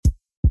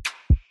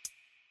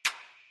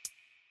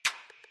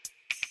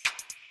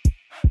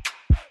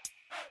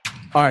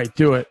All right,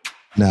 do it.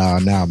 No,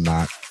 now I'm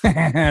not.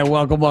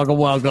 welcome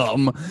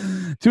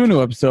to a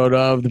new episode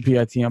of the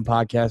Pitm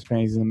podcast,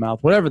 Panties in the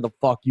Mouth, whatever the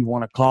fuck you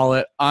want to call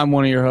it. I'm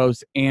one of your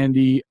hosts,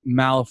 Andy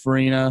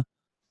Malafarina.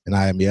 And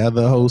I am the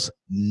other host,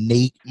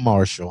 Nate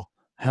Marshall.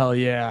 Hell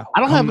yeah. I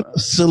don't have enough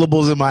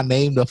syllables in my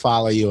name to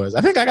follow yours. I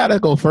think I got to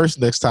go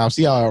first next time,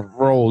 see how it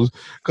rolls.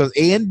 Because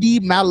Andy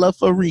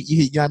Malafarina,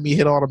 you know what I mean,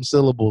 hit all them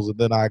syllables, and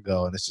then I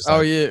go. And it's just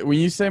yeah. When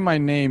you say my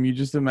name, you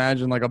just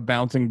imagine like a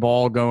bouncing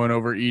ball going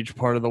over each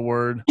part of the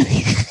word.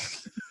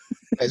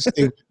 That's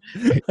stupid.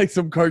 Like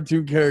some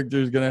cartoon character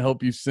is going to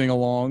help you sing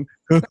along.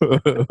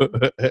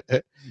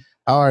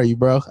 How are you,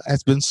 bro?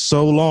 It's been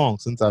so long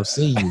since I've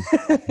seen you.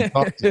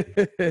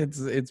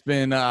 It's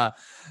been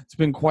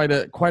quite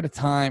a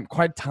time.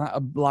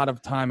 A lot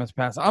of time has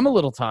passed. I'm a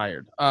little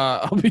tired.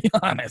 I'll be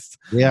honest.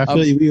 Yeah, I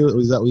feel you. We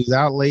was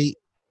out late.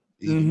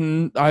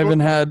 Mm-hmm. I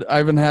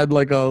haven't had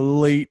like a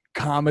late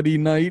comedy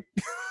night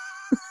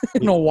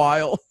in a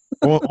while.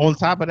 on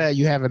top of that,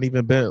 you haven't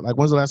even been like.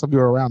 When's the last time you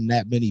were around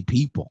that many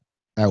people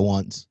at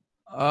once?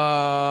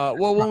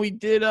 Well,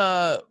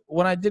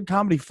 when I did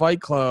Comedy Fight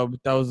Club,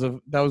 that was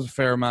a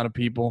fair amount of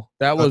people.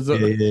 That was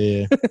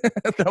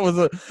that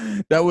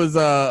was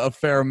a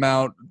fair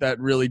amount that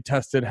really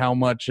tested how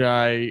much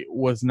I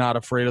was not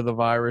afraid of the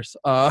virus.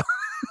 Yeah,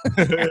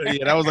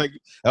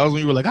 that was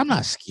when you were like, I'm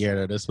not scared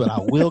of this, but I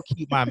will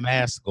keep my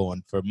mask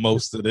on for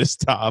most of this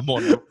time.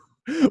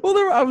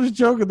 Well, I was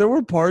joking. There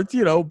were parts,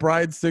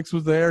 Brian Six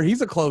was there.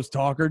 He's a close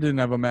talker, didn't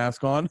have a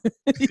mask on.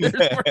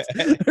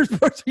 there's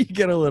parts where you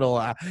get a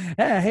little,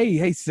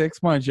 hey, Six,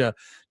 why don't you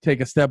take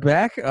a step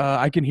back?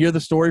 I can hear the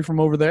story from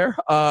over there.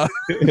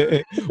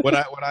 The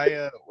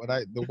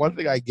one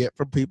thing I get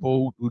from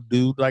people who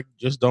do like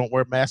just don't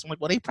wear masks, I'm like,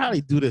 well, they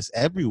probably do this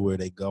everywhere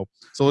they go.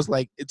 So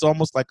it's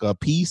almost like a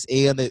piece,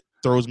 and it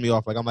throws me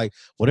off. Like I'm like,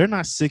 well, they're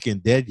not sick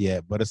and dead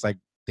yet, but it's like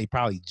they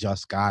probably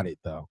just got it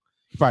though.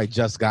 He probably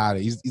just got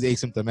it. He's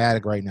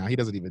asymptomatic right now. He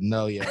doesn't even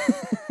know yet.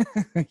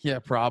 Yeah,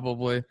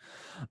 probably.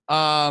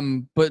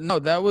 But no,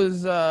 that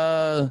was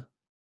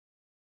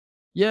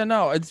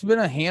it's been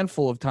a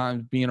handful of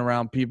times being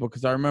around people,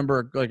 because I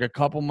remember like a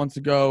couple months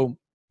ago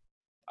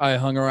I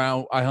hung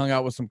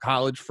out with some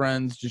college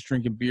friends just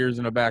drinking beers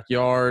in a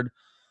backyard.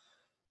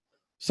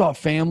 Saw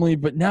family,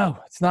 but no,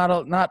 it's not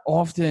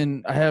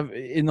often. I have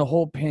in the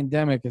whole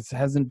pandemic, it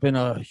hasn't been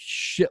a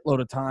shitload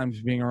of times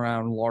being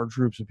around large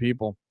groups of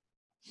people.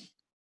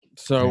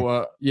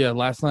 So,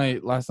 last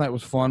night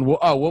was fun.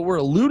 Well, what we're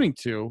alluding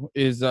to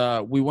is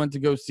we went to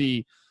go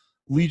see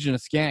Legion of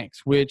Skanks,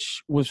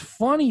 which was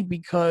funny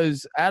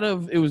because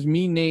it was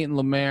me, Nate, and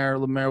Lemaire.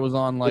 Lemaire was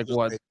on like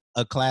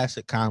a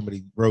classic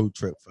comedy road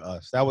trip for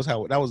us. That was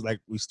like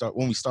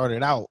when we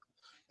started out.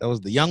 That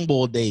was the young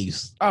bull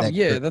days. Oh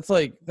yeah, that's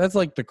like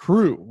the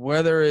crew.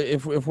 Whether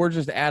if we're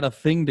just at a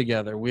thing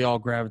together, we all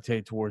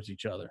gravitate towards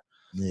each other.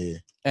 Yeah.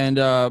 And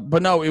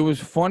but no, it was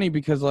funny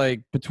because like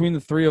between the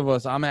three of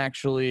us, I'm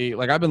actually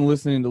like I've been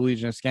listening to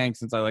Legion of Skanks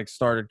since I like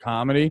started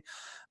comedy.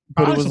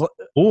 But it was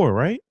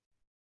right?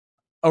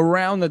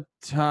 Around the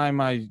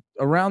time I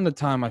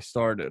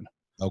started.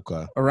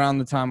 Okay. Around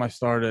the time I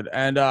started.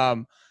 And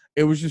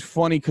it was just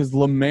funny because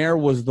Lemaire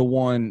was the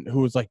one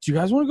who was like, do you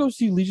guys want to go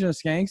see Legion of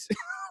Skanks?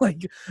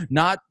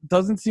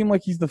 Doesn't seem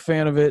like he's the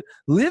fan of it.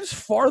 Lives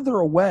farther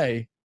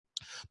away.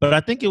 But I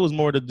think it was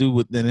more to do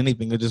with than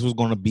anything. It just was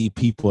going to be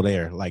people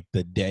there, like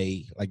the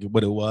day, like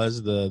what it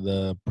was,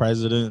 the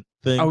president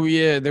thing. Oh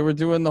yeah, they were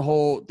doing the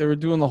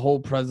whole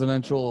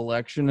presidential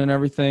election and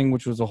everything,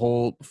 which was a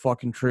whole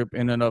fucking trip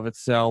in and of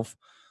itself.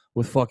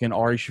 With fucking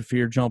Ari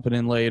Shaffir jumping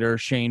in later,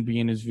 Shane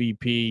being his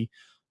VP,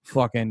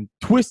 fucking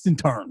twists and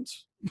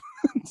turns,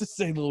 to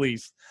say the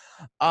least.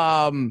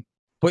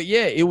 But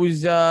yeah, it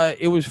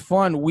was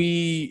fun.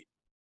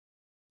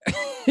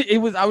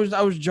 I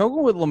was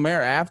joking with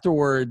Lemaire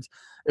afterwards.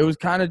 It was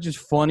kind of just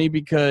funny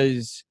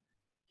because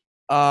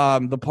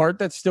the part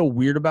that's still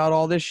weird about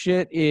all this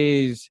shit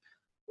is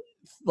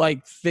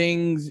like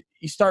things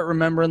you start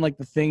remembering, like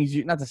the things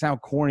not to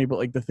sound corny, but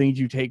like the things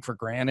you take for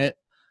granted,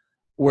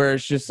 where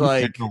it's just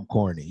like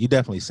corny. You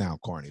definitely sound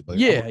corny, but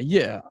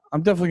yeah.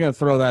 I'm definitely gonna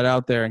throw that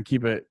out there and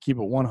keep it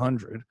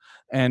 100.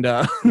 And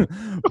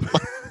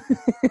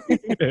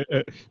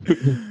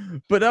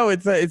but no,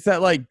 it's that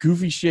like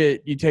goofy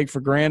shit you take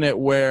for granted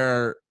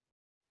where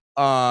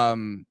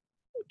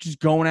just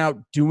going out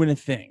doing a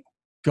thing,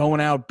 going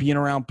out being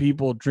around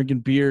people, drinking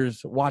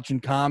beers,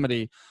 watching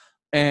comedy,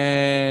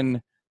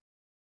 and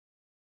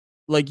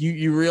like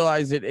you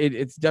realize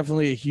it's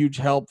definitely a huge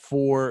help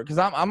for, because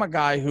I'm a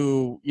guy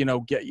who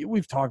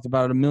we've talked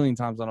about it a million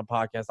times on a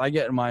podcast. I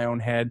get in my own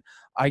head.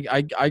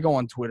 I go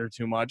on Twitter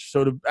too much.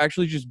 So to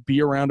actually just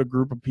be around a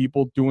group of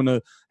people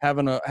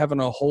having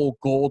a whole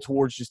goal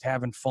towards just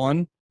having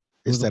fun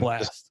is a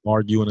blast.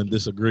 Arguing and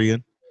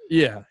disagreeing.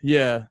 Yeah.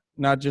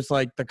 Not just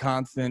like the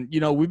constant,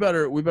 we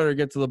better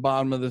get to the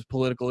bottom of this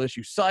political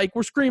issue. Psych,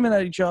 we're screaming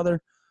at each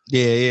other.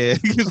 Yeah.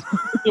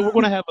 We're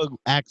going to have an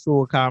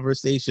actual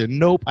conversation.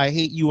 Nope, I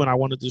hate you and I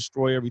want to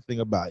destroy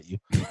everything about you.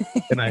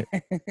 And I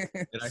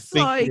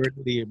think you're an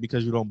idiot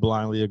because you don't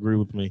blindly agree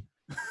with me.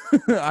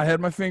 I had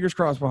my fingers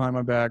crossed behind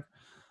my back.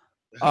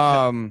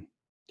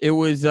 It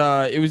was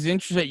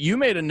interesting. You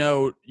made a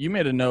note.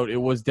 It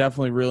was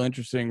definitely real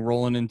interesting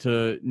rolling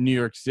into New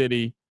York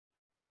City,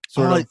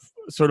 sort of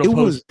it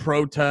post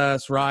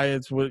protests,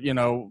 riots, with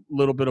a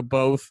little bit of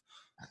both,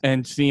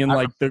 and seeing I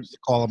like refuse to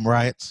call them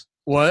riots.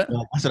 What?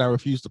 Well, I said I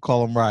refuse to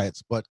call them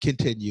riots, but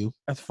continue.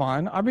 That's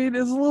fine. I mean,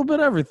 it's a little bit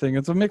of everything.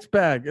 It's a mixed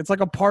bag. It's like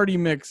a party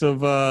mix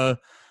of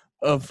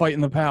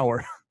fighting the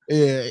power.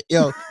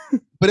 Yeah,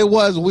 but it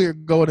was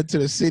weird going into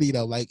the city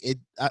though. Like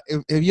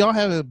if y'all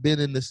haven't been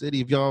in the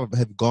city, if y'all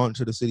have gone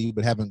to the city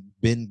but haven't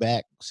been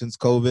back since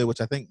COVID,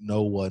 which I think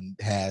no one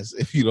has,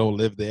 if you don't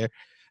live there,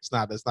 it's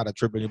not a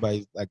trip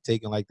anybody's like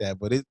taking like that.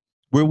 But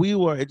where we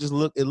were, it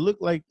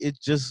looked like it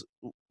just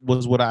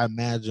was what I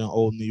imagine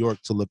old New York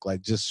to look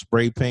like. Just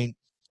spray paint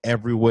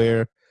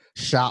everywhere,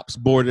 shops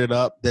boarded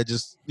up. That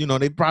just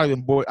they probably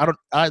been boarded.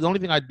 The only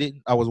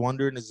thing I was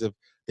wondering is if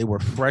they were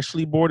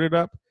freshly boarded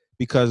up,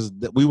 because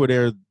we were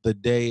there the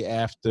day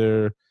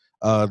after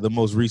the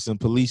most recent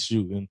police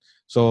shooting.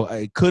 So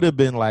it could have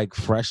been like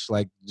fresh,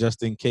 like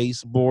just in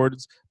case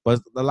boards, but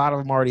a lot of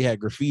them already had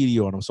graffiti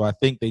on them. So I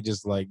think they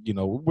just like,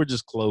 we're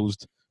just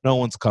closed. No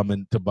one's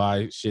coming to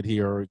buy shit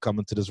here or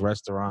coming to this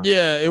restaurant.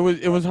 Yeah, it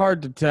was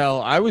hard to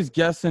tell. I was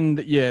guessing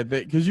that,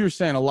 because you were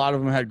saying a lot of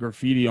them had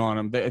graffiti on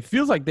them. It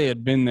feels like they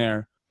had been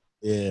there.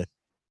 Yeah.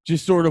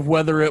 Just sort of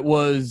whether it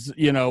was,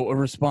 a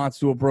response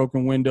to a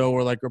broken window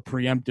or like a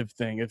preemptive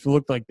thing. It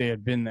looked like they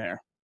had been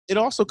there. It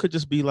also could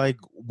just be like,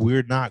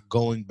 we're not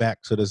going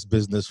back to this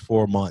business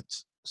for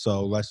months.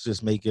 So let's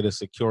just make it as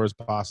secure as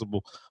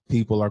possible.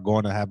 People are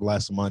going to have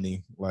less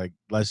money. Like,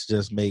 let's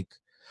just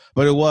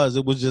but it was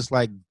just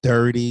like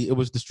dirty.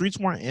 The streets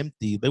weren't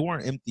empty. They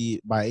weren't empty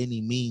by any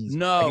means.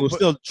 No,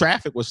 like, it was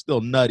traffic was still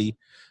nutty.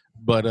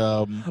 But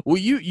well,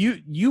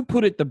 you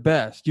put it the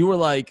best. You were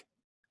like,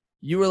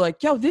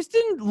 yo, this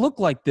didn't look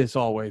like this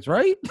always,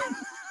 right?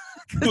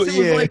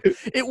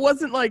 It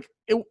wasn't like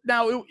it.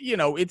 Now,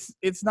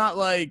 it's not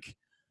like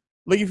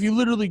if you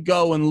literally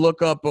go and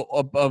look up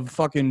a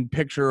fucking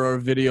picture or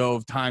a video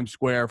of Times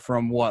Square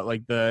from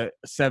like the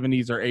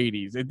 70s or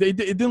 80s, it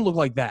didn't look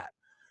like that.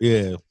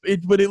 Yeah.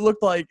 But it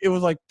looked like, it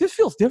was like, this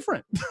feels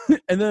different.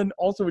 And then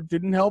also it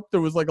didn't help.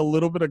 There was like a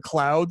little bit of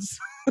clouds.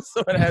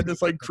 So it had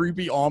this like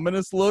creepy,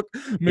 ominous look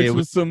mixed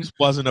with some. It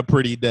wasn't a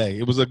pretty day.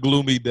 It was a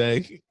gloomy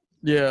day.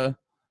 Yeah.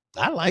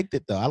 I liked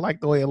it though. I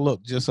liked the way it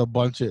looked. Just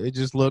it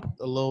just looked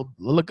a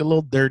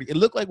little dirty. It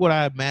looked like what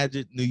I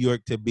imagined New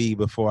York to be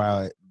before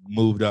I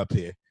moved up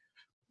here.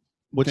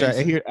 Which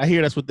I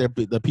hear that's what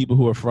the people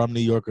who are from New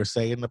York are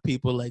saying. The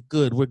people like,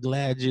 good, we're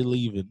glad you're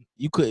leaving.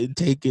 You couldn't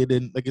take it,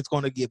 and like it's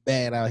going to get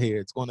bad out here.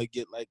 It's going to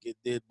get like it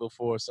did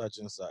before such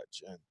and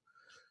such. And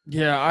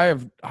yeah,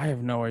 I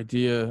have no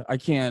idea. I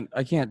can't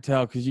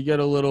tell, because you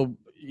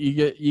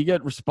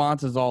get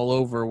responses all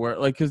over where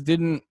like, because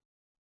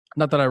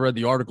not that I read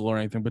the article or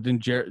anything, but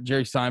didn't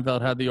Jerry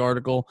Seinfeld had the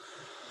article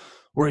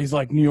where he's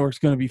like, New York's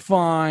going to be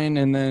fine.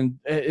 And then,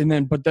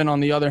 but then on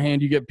the other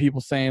hand, you get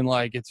people saying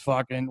like,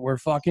 we're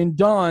fucking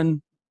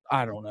done.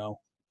 I don't know.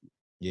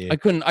 Yeah. I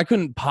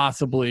couldn't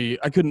possibly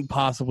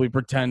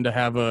pretend to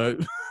have a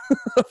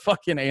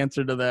fucking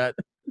answer to that.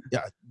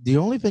 Yeah. The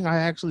only thing I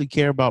actually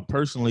care about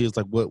personally is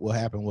like what will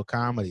happen with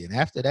comedy. And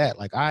after that,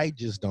 like, I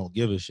just don't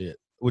give a shit,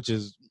 which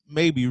is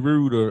maybe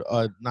rude or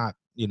not,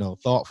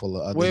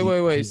 thoughtful.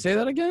 Wait. Say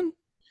that again.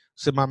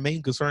 So my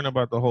main concern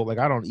about the whole, like,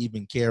 I don't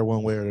even care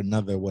one way or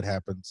another what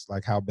happens,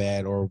 like how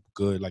bad or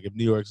good, like if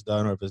New York's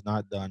done or if it's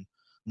not done.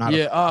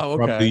 Okay.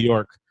 From New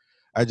York.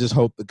 I just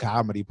hope the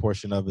comedy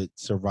portion of it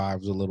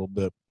survives a little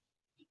bit.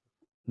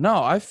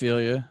 No, I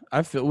feel you.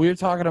 We were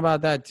talking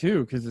about that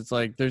too, because it's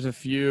like there's a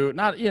few,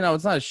 not,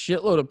 it's not a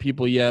shitload of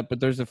people yet,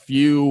 but there's a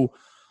few,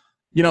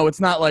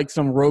 it's not like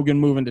some Rogan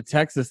moving to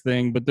Texas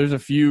thing, but there's a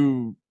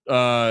few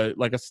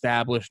like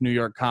established New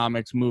York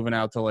comics moving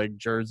out to like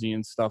Jersey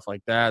and stuff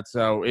like that.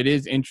 So it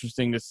is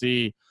interesting to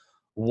see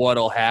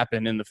what'll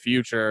happen in the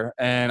future.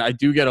 And I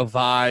do get a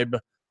vibe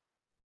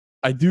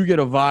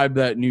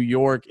that New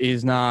York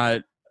is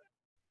not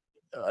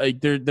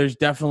like there's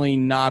definitely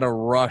not a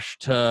rush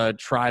to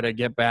try to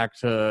get back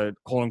to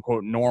quote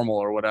unquote normal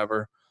or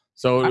whatever.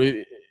 So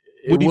it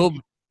will.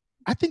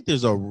 I think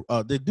there's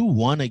they do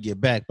want to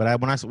get back,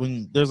 but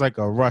when there's like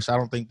a rush, I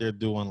don't think they're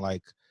doing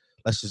like,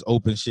 let's just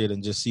open shit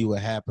and just see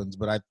what happens.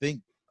 But I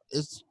think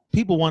it's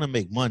people want to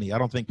make money. I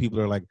don't think people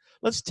are like,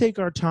 let's take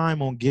our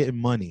time on getting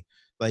money.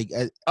 Like,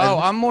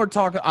 I'm more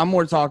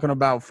talking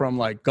about from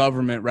like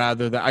government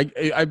rather than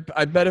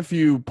I bet if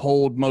you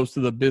polled most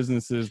of the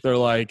businesses, they're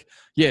like,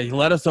 yeah,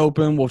 let us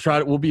open.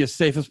 We'll be as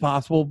safe as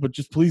possible, but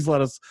just please let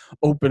us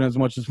open as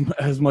much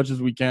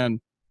as we can.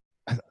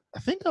 I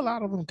think a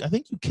lot of them, I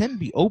think you can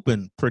be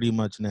open pretty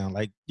much now.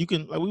 Like you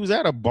can, like we was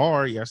at a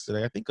bar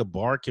yesterday. I think a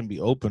bar can be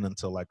open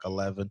until like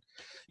 11.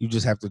 You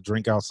just have to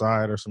drink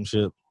outside or some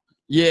shit.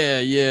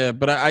 Yeah.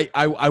 But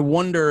I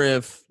wonder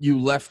if you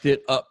left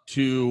it up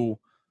to,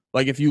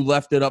 like if you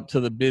left it up to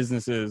the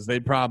businesses,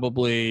 it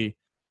probably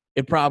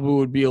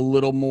would be a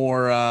little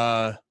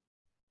more,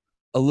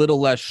 a little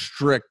less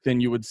strict than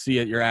you would see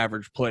at your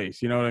average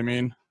place. You know what I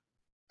mean?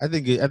 I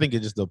think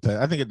it just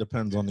depends. I think it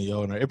depends on the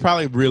owner. It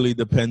probably really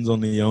depends on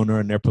the owner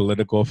and their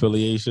political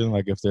affiliation.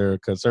 Like if they're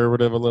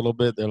conservative a little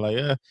bit, they're like,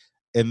 yeah.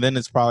 And then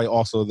it's probably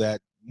also that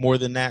more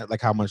than that,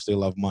 like how much they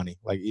love money.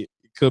 Like it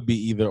could be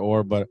either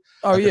or, but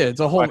oh yeah,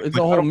 it's a whole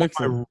mix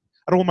of.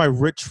 I don't want my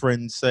rich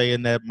friends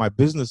saying that my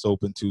business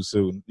opened too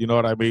soon. You know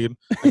what I mean?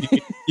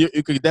 Like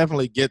you could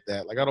definitely get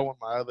that. Like I don't want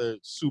my other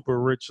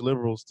super rich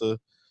liberals to,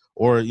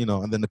 or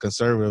and then the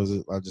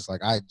conservatives are just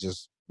like, I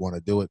just want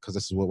to do it because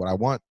this is what I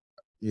want.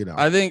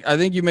 I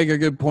think you make a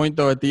good point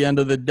though. At the end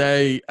of the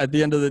day,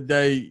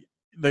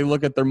 they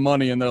look at their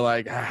money and they're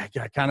like, I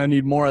kind of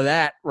need more of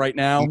that right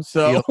now.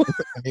 So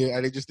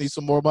I just need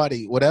some more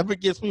money. Whatever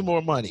gets me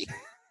more money.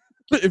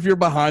 if you're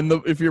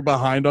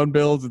behind on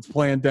bills, it's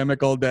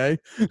pandemic all day.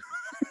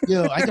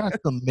 I got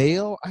some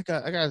mail.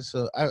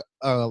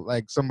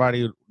 Like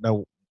somebody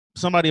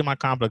in my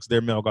complex,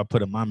 their mail got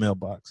put in my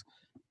mailbox,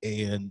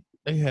 and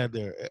they had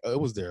it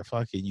was their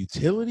fucking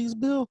utilities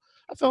bill.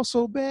 I felt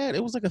so bad.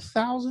 It was like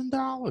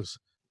 $1,000.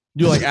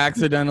 You like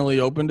accidentally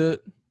opened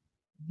it?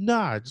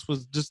 Nah, it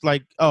was just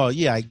like, oh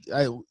yeah,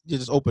 I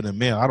just opened the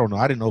mail. I don't know.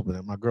 I didn't open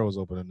it. My girl was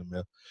opening the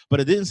mail, but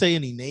it didn't say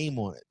any name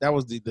on it. That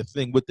was the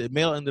thing. What the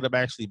mail ended up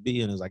actually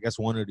being is, I guess,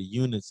 one of the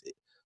units.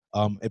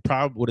 It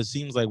probably, what it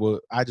seems like,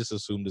 what I just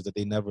assumed is that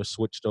they never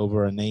switched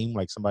over a name.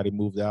 Like somebody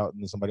moved out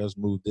and then somebody else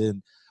moved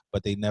in,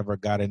 but they never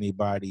got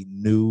anybody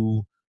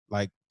new,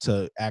 like,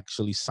 to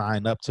actually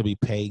sign up to be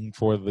paying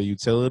for the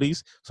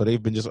utilities. So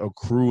they've been just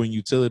accruing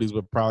utilities,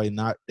 but probably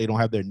not. They don't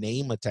have their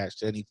name attached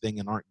to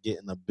anything and aren't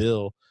getting a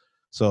bill.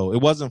 So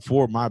it wasn't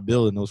for my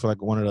building. It was for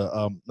like one of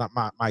the not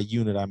my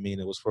unit. I mean,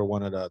 it was for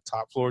one of the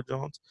top floor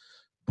Jones,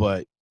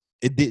 but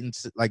it didn't,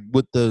 like,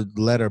 what the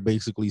letter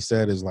basically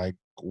said is like,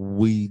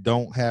 we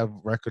don't have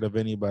record of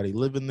anybody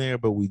living there,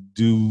 but we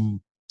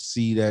do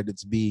see that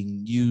it's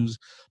being used,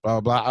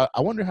 blah, blah, blah. I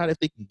wonder if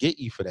they can get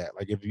you for that.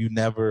 Like if you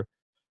never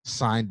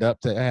signed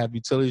up to have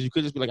utilities, you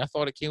could just be like, I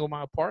thought it came with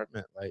my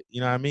apartment. Like, you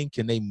know what I mean?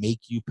 Can they make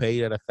you pay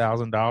that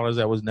 $1,000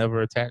 that was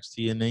never attached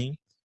to your name?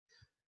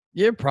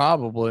 Yeah,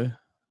 probably.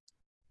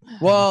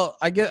 Well,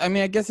 I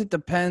guess it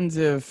depends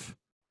if,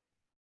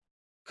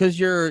 because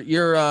you're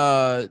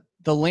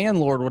the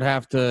landlord would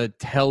have to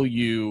tell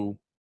you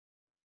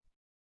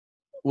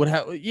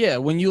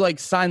when you like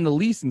sign the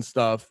lease and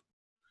stuff,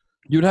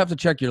 you'd have to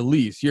check your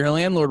lease. Your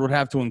landlord would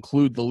have to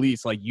include the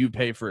lease, like you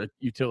pay for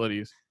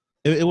utilities.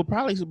 It would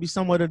probably be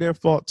somewhat of their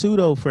fault too,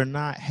 though, for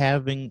not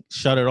having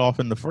shut it off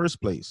in the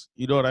first place.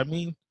 You know what I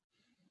mean?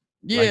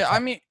 Yeah, like, I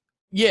mean,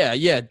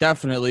 yeah,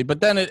 definitely.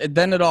 But then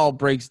it all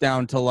breaks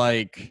down to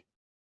like,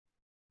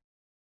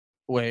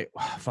 wait,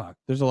 fuck.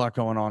 There's a lot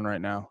going on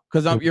right now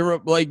because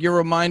you're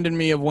reminding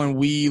me of when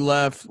we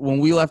left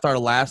our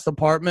last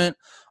apartment.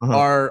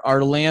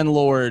 Our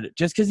landlord,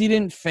 just because he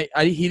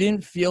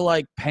didn't feel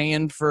like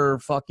paying for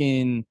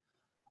fucking,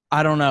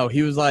 I don't know.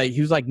 He was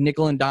like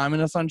nickel and diming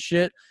us on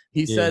shit.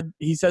 He said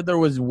there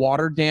was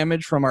water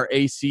damage from our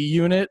AC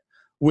unit,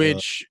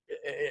 which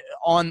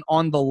on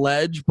the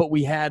ledge, but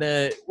we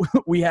had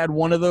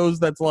one of those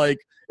that's like,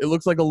 it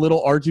looks like a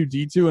little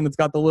R2D2 and it's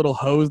got the little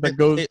hose that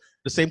goes.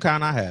 The same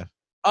kind I have.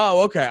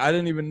 Oh, okay. I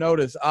didn't even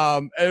notice.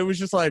 It was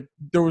just like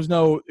there's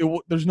no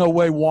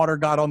way water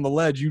got on the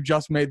ledge. You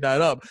just made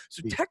that up.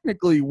 So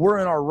technically, we're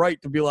in our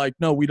right to be like,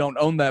 no, we don't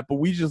own that. But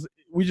we just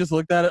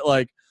looked at it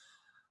like,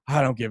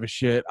 I don't give a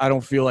shit. I don't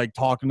feel like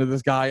talking to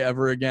this guy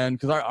ever again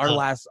because our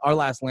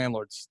last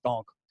landlord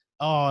stunk.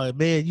 Oh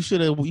man, you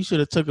should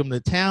have took him to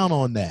town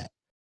on that.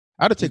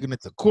 I'd have taken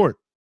it to court.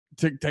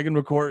 Taken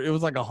to court. It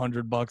was like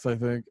 $100, I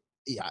think.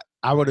 Yeah,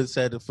 I would have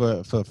said it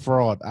for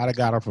fraud. I'd have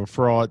got him for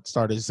fraud.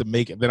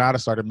 Then I'd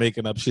have started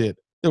making up shit.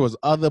 There was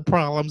other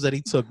problems that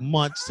he took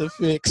months to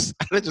fix.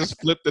 I'd have just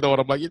flipped it on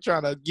him like, you're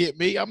trying to get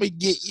me, I'm gonna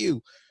get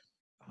you.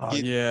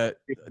 Yeah,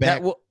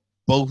 back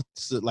both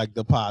like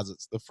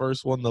deposits. The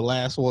first one, the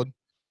last one.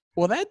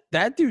 Well,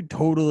 that dude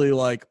totally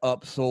like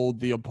upsold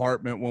the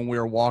apartment when we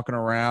were walking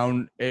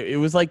around. It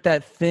was like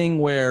that thing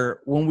where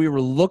when we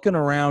were looking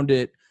around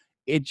it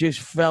just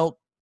felt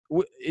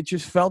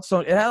so,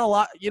 it had a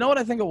lot, you know what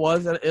I think it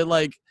was?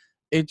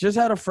 It just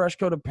had a fresh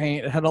coat of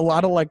paint. It had a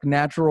lot of like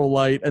natural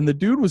light, and the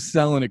dude was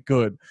selling it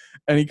good.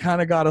 And he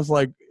kind of got us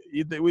like,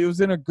 we was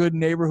in a good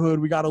neighborhood.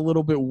 We got a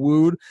little bit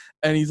wooed,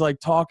 and he's like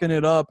talking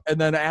it up. And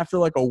then after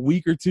like a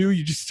week or two,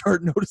 you just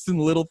start noticing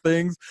little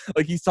things.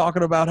 Like he's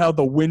talking about how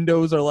the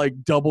windows are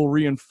like double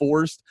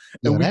reinforced.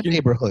 And that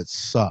neighborhood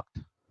sucked.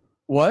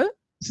 What?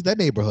 See, that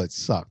neighborhood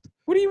sucked.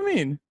 What do you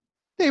mean?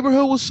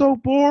 Neighborhood was so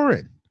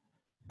boring.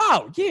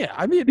 Oh yeah,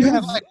 I mean, you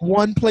had like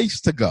one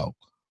place to go.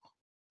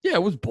 Yeah,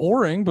 it was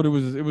boring, but it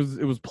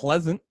was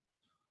pleasant.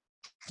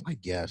 I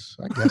guess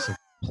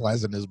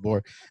pleasant is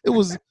boring. It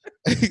was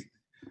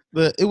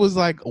it was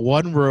like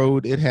one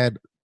road. It had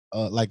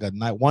like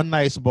one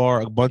nice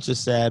bar, a bunch of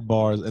sad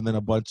bars, and then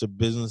a bunch of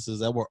businesses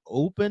that were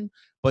open,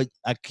 but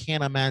I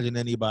can't imagine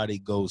anybody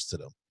goes to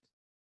them.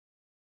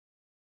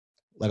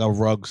 Like a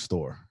rug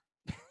store.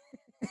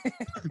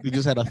 You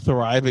just had a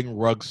thriving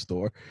rug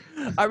store.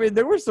 I mean,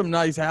 there were some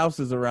nice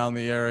houses around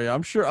the area.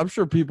 I'm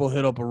sure people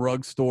hit up a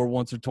rug store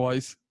once or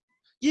twice.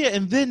 Yeah,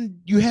 and then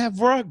you have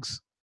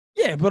rugs.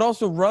 Yeah, but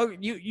also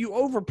you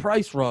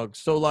overprice rugs.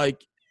 So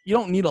like you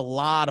don't need a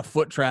lot of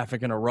foot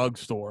traffic in a rug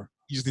store.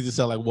 You just need to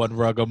sell like one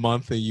rug a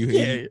month, and you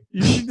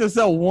need to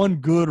sell one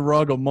good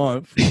rug a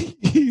month,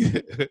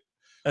 and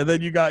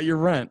then you got your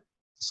rent.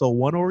 So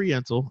one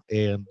Oriental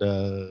and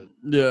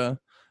yeah,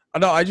 I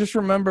know. I just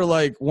remember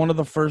like one of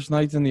the first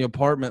nights in the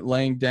apartment,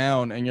 laying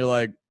down, and you're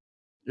like,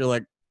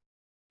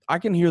 I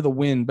can hear the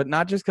wind, but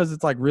not just because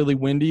it's like really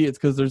windy. It's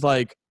because there's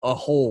like a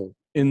hole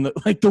in the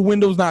like the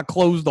window's not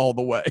closed all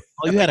the way.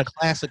 Oh, you had a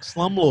classic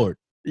slumlord.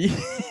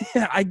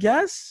 Yeah, I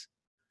guess.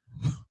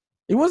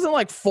 He wasn't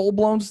like full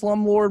blown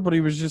slumlord, but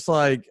he was just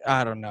like,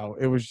 I don't know.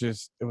 It was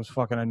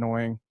fucking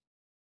annoying.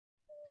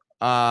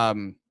 We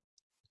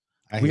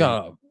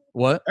got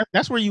what?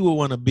 That's where you would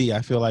want to be.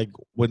 I feel like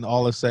when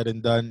all is said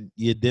and done,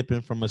 you're dipping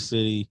from a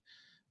city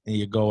and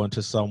you're going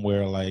to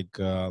somewhere like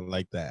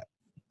that.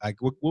 Like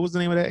what was the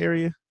name of that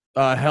area?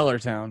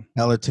 Hellertown.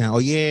 Hellertown. Oh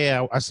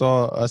yeah, I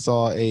saw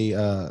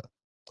a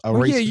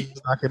racist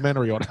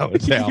documentary on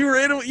Hellertown.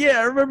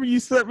 I remember you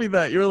sent me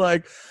that. You were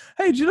like,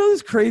 "Hey, did you know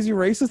this crazy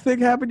racist thing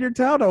happened in your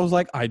town?" I was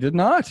like, "I did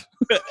not."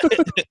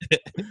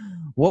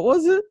 What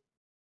was it?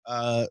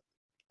 I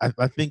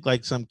think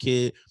like some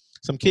kid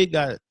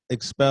got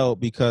expelled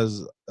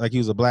because like he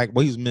was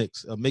he's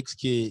mixed. A mixed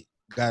kid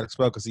got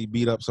expelled because he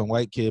beat up some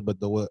white kid, but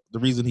the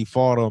reason he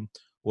fought him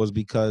was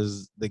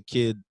because the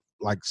kid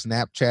like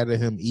Snapchatted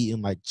him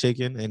eating like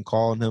chicken and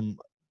calling him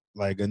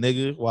like a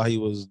nigga while he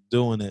was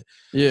doing it.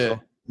 Yeah. So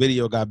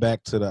video got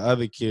back to the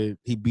other kid.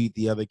 He beat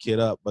the other kid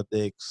up, but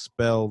they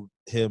expelled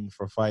him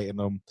for fighting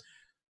him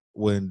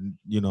when,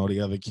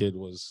 the other kid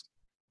was,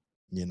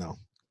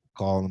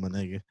 calling him a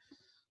nigga.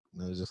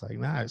 And it was just like,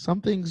 nah, some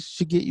things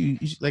should get you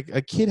like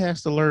a kid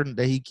has to learn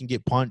that he can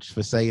get punched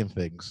for saying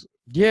things.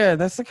 Yeah,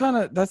 that's the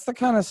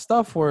kind of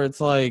stuff where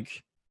it's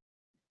like,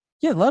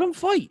 yeah, let him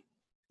fight.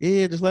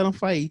 Yeah, just let him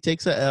fight. He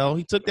takes an L.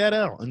 He took that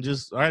L, and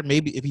just all right.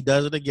 Maybe if he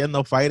does it again,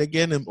 they'll fight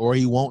again, or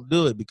he won't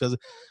do it because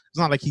it's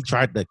not like he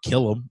tried to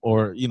kill him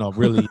or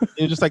really.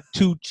 It was just like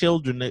two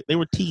children. They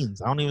were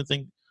teens. I don't even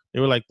think they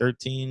were like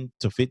 13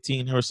 to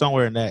 15 or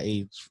somewhere in that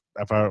age.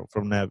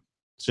 From that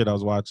shit I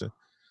was watching,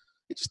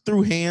 he just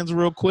threw hands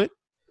real quick.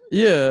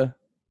 Yeah,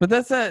 but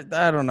that's that.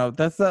 I don't know.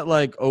 That's that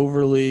like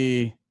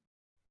overly.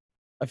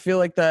 I feel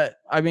like that.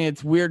 I mean,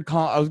 it's weird.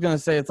 I was gonna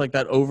say it's like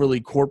that overly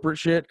corporate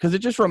shit because it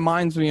just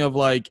reminds me of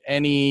like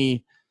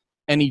any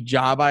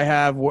job I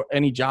have,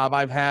 any job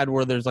I've had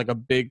where there's like a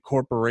big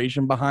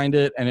corporation behind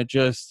it, and it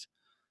just,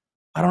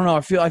 I don't know.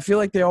 I feel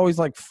like they always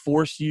like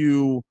force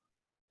you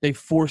to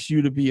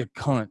be a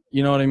cunt.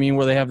 You know what I mean?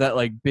 Where they have that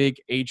like big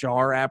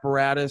HR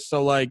apparatus.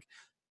 So like,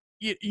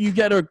 you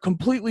get a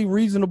completely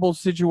reasonable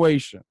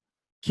situation.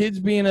 Kids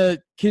being a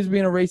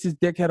racist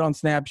dickhead on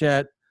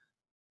Snapchat.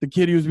 The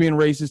kid he was being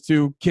racist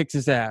to kicks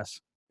his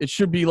ass. It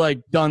should be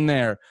like done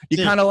there.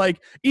 You kind of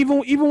like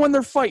even when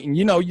they're fighting,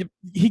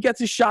 he gets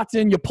his shots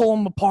in, you pull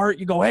him apart,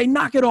 you go, hey,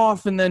 knock it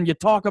off, and then you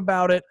talk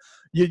about it.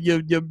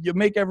 You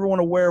make everyone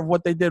aware of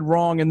what they did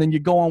wrong, and then you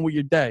go on with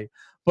your day.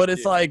 But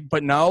it's like,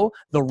 but no,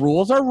 the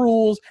rules are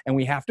rules, and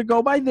we have to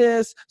go by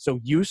this. So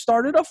you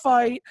started a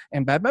fight,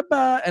 and blah blah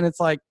blah, and it's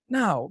like,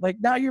 no, like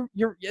now you're,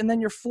 and then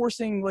you're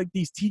forcing like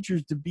these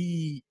teachers to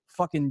be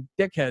fucking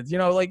dickheads.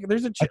 Like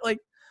there's like.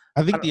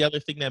 I think the other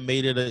thing that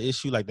made it an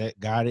issue, like that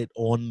got it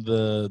on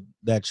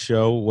that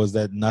show, was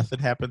that nothing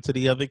happened to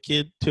the other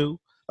kid too.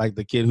 Like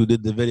the kid who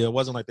did the video, it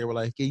wasn't like they were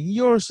like,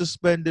 "You're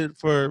suspended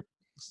for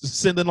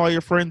sending all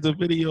your friends a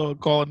video and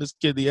calling this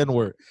kid the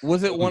N-word."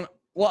 Was it one?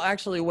 Well,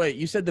 actually, wait.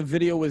 You said the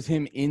video was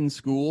him in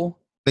school.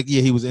 Like,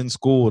 yeah, he was in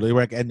school. They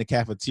were like in the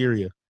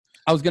cafeteria.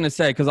 I was gonna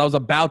say because I was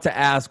about to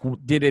ask,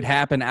 did it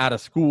happen out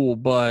of school?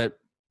 But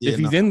if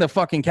he's in the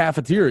fucking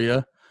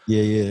cafeteria,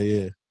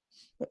 yeah.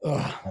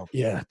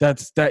 Yeah,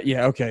 that's that.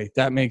 Yeah, okay,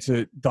 that makes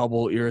it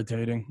double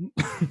irritating.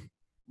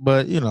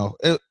 But it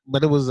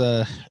was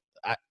I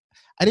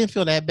didn't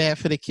feel that bad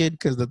for the kid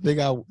because the thing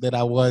that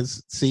I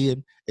was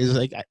seeing is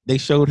like they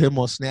showed him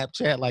on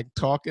Snapchat like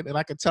talking, and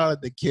I could tell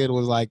that the kid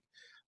was like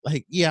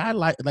yeah, I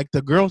like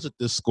the girls at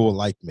this school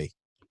like me.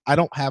 I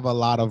don't have a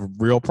lot of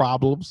real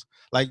problems.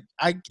 Like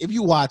if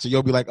you watch it,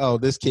 you'll be like, oh,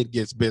 this kid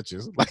gets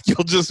bitches. Like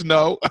you'll just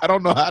know. I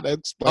don't know how to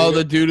explain. Oh,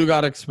 the dude who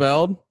got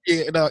expelled?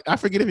 Yeah, no, I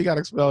forget if he got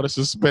expelled or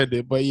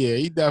suspended, but yeah,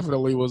 he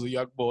definitely was a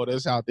young boy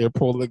that's out there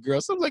pulling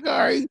girls. So I was like, all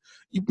right,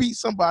 you beat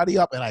somebody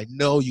up, and I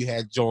know you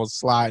had John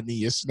sliding in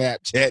your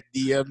Snapchat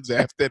DMs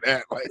after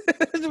that.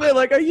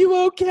 Like, are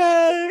you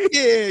okay?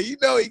 Yeah, he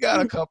got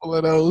a couple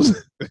of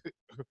those.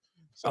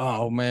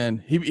 Oh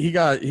man, he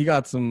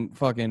got some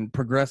fucking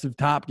progressive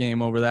top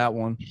game over that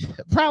one.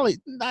 Probably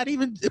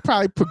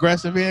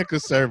progressive and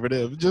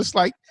conservative. Just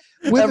like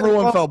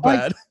everyone felt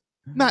bad.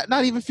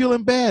 Not even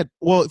feeling bad.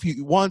 Well, if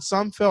you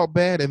some felt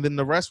bad, and then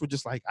the rest were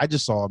just like, I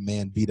just saw a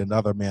man beat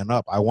another man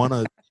up. I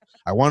wanna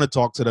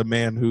talk to the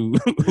man who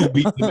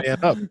beat the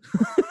man up.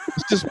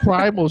 It's just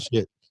primal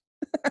shit.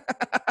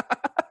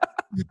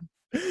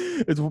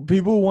 It's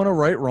people who want to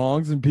right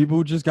wrongs and people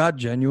who just got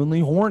genuinely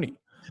horny.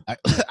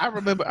 I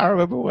remember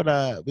when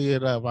me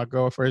and my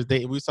girl first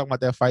date. We was talking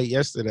about that fight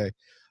yesterday,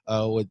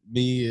 with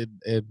me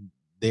and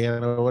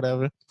Dan or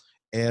whatever.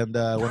 And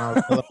when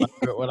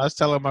I was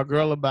telling my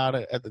girl about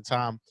it at the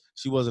time,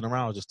 she wasn't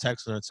around. I was just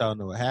texting her and telling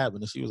her what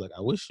happened, and she was like,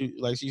 "I wish you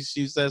like." She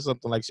said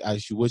something like,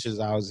 "She wishes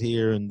I was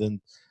here," and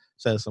then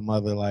said some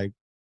other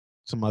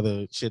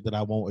shit that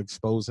I won't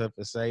expose her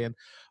for saying.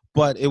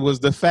 But it was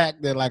the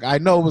fact that, like, I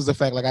know it was the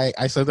fact, like,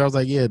 I sent her, I was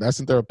like, yeah, I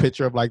sent her a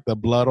picture of, like, the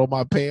blood on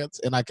my pants,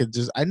 and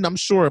I'm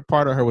sure a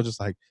part of her was just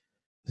like,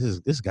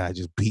 this guy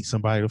just beat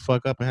somebody the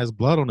fuck up and has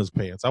blood on his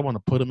pants. I want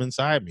to put him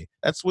inside me.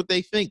 That's what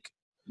they think.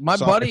 My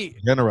So buddy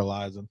I'm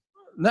generalizing.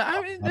 No,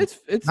 I mean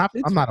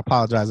I'm not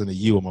apologizing to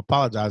you. I'm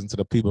apologizing to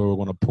the people who are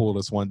going to pull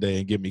this one day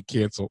and get me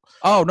canceled.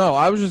 Oh no,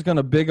 I was just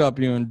gonna big up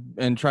you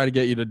and try to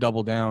get you to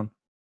double down.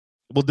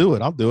 We'll do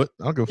it. I'll do it.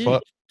 I don't give a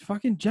fuck.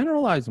 Fucking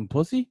generalize them,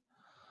 pussy.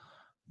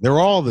 They're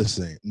all the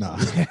same. No.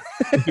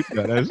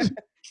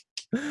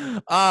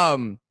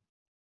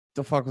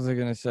 The fuck was I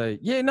gonna say?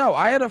 Yeah, no,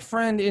 I had a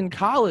friend in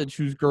college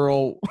whose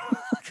girl,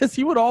 because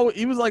he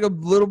was like a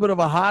little bit of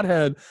a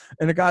hothead,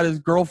 and it got his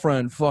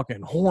girlfriend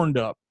fucking horned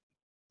up,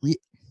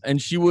 and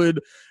she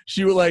would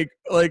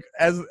like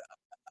as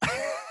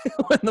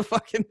when the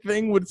fucking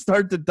thing would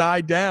start to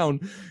die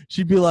down,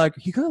 she'd be like,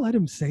 "You gonna let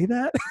him say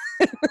that?"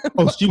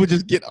 Oh, she was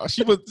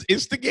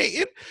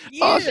instigating.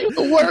 Yeah. Oh, she was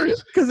the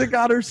worst. Because it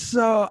got her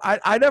so.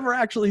 I never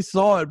actually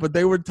saw it, but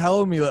they were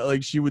telling me that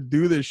like she would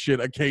do this shit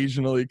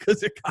occasionally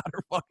because it got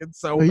her fucking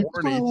so horny. You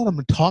gonna let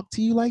him talk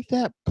to you like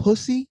that,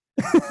 pussy?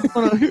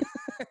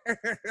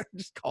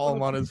 Just call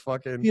him on his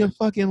fucking. Be a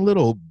fucking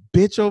little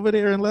bitch over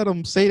there and let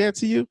him say that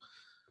to you.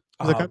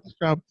 I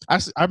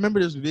remember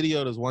this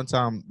video. This one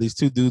time, these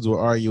two dudes were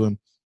arguing,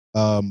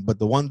 but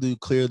the one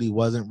dude clearly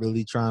wasn't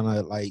really trying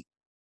to like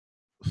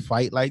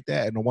fight like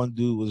that, and the one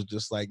dude was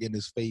just like in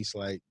his face,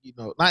 like, you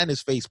know, not in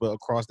his face, but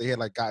across. They had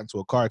like got into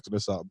a car accident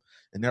or something,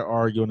 and they're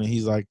arguing, and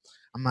he's like,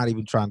 "I'm not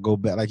even trying to go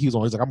back." Like he's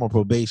like, "I'm on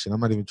probation. I'm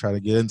not even trying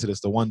to get into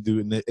this." The one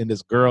dude and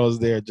this girl is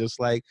there, just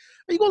like,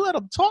 "Are you gonna let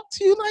him talk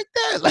to you like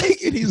that?"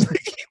 Like, and he's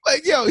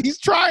like, "Yo, he's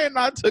trying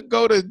not to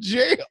go to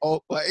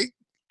jail." Like.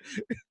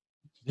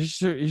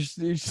 His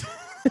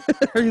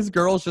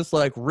girl's just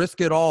like, risk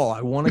it all.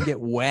 I want to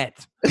get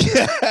wet.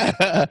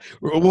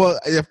 Well,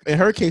 in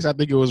her case, I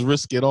think it was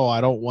risk it all.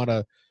 I don't want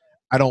to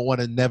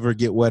never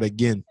get wet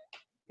again.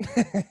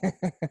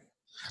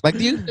 Like,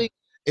 do you think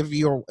if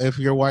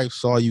your wife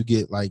saw you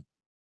get like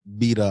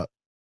beat up,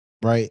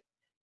 right?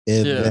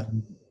 And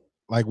then,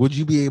 like, would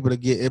you be able to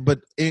get it, but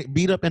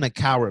beat up in a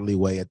cowardly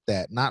way at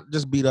that, not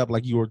just beat up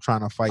like you were trying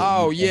to fight?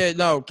 Oh yeah,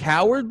 no,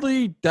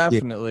 cowardly,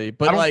 definitely. Yeah.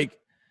 But like,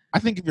 I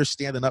think if you're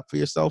standing up for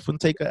yourself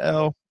and take a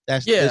L,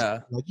 that's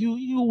like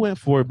you went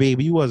for it,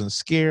 baby. You wasn't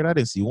scared. I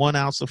didn't see 1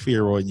 ounce of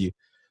fear on you.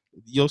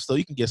 You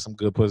can get some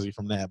good pussy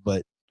from that,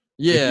 but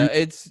yeah,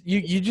 it's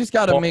you just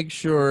got to make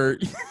sure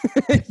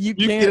you can't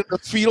get in the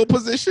fetal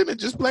position and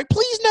just be like,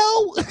 please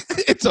no,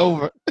 it's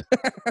over.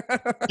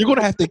 You're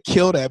gonna have to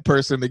kill that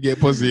person to get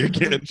pussy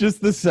again.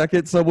 Just the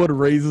second someone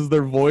raises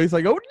their voice,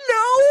 like, oh no.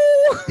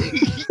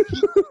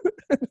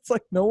 It's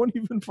like no one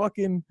even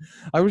fucking.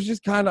 I was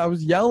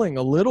yelling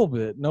a little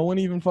bit. No one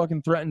even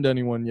fucking threatened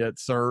anyone yet,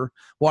 sir.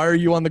 Why are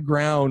you on the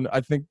ground?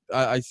 I think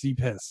I see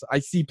piss. I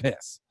see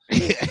piss.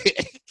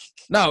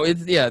 No,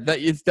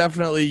 it's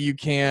definitely you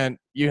can't.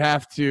 You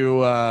have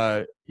to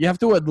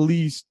at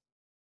least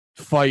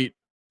fight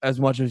as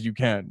much as you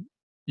can.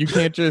 You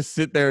can't just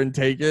sit there and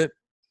take it.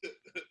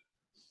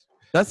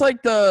 That's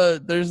like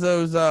there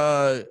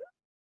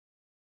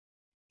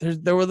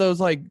were those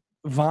like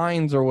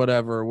Vines or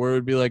whatever where it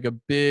would be like a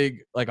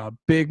big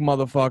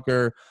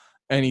motherfucker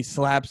and he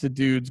slaps a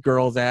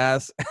girl's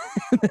ass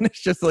and then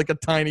it's just like a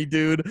tiny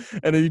dude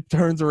and he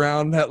turns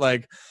around that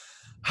like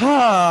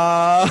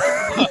but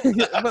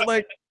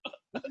like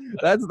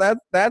that's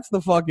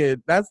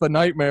the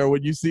nightmare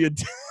when you see a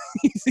dude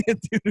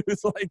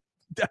who's like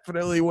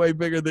definitely way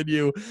bigger than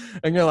you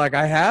and you're like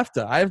I have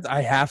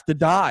to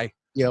die.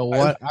 Yeah,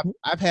 what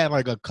I've had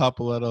like a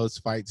couple of those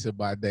fights in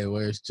my day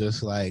where it's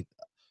just like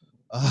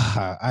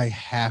I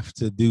have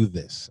to do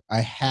this.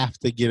 I have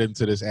to get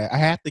into this. I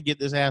have to get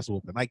this ass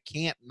whooping. I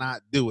can't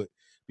not do it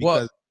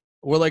because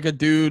we're like a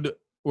dude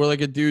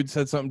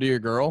said something to your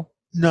girl.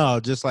 No,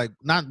 just like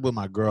not with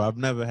my girl.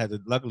 Luckily never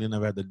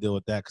had to deal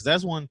with that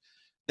because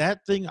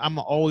that thing I'm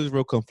always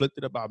real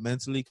conflicted about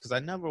mentally because I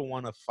never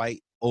want to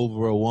fight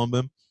over a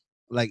woman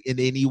like in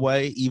any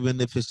way,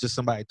 even if it's just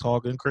somebody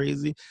talking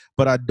crazy.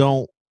 But I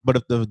don't. But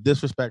if the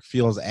disrespect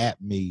feels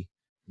at me,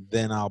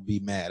 then I'll be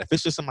mad. If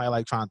it's just somebody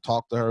like trying to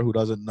talk to her who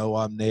doesn't know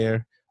I'm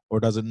there or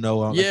doesn't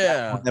know I'm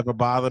that will never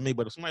bother me.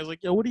 But if somebody's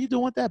like, yo, what are you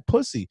doing with that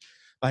pussy?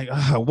 Like,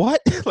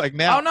 what? Like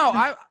now? Oh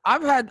no,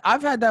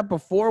 I've had that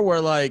before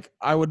where like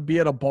I would be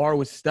at a bar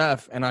with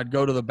Steph and I'd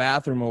go to the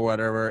bathroom or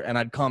whatever and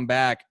I'd come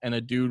back and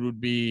a dude would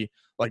be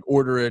like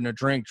ordering a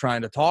drink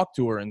trying to talk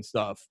to her and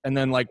stuff. And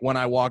then like when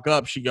I walk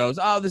up, she goes,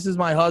 "Oh, this is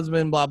my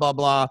husband, blah blah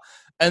blah."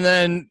 And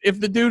then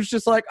if the dude's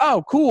just like,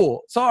 oh,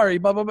 cool, sorry,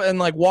 blah, blah, blah, and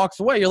like walks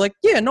away, you're like,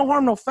 yeah, no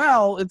harm, no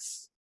foul.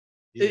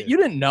 You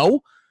didn't know.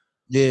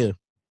 Yeah.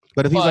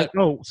 But if he's like,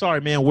 oh, sorry,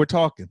 man, we're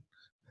talking.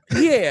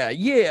 Yeah.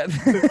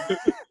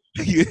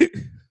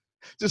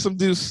 Just some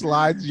dude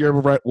slides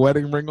your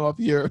wedding ring off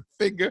your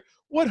finger.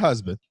 What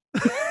husband?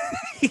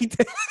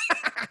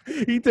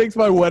 He takes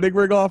my wedding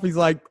ring off. He's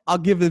like, I'll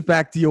give it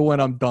back to you when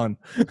I'm done.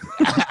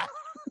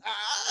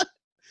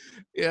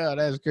 Yeah,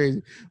 that's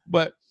crazy.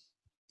 But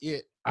yeah,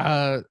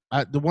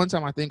 the one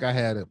time I think I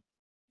had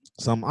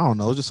I don't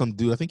know, just some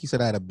dude. I think he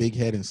said I had a big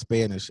head in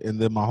Spanish, and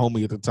then my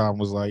homie at the time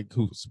was like,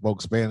 who spoke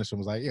Spanish, and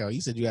was like, "Yo, he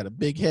said you had a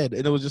big head,"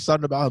 and it was just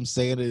something about him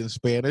saying it in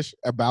Spanish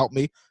about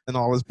me, and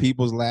all his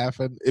people's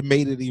laughing. It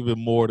made it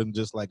even more than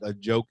just like a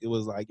joke. It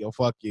was like, "Yo,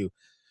 fuck you,"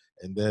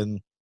 and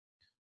then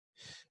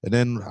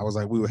I was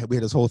like, we had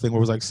this whole thing where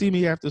it was like, "See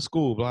me after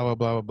school," blah blah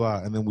blah blah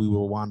blah, and then we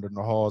were wandering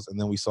the halls, and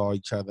then we saw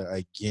each other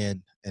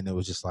again, and it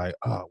was just like,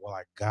 oh well,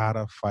 I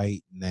gotta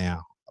fight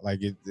now.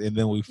 And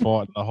then we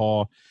fought in the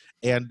hall.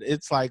 And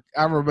it's like,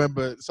 I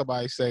remember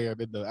somebody saying,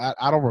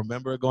 I don't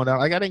remember it going down.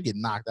 Like, I didn't get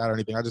knocked out or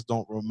anything. I just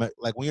don't remember.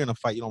 Like, when you're in a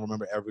fight, you don't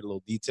remember every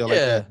little detail. Like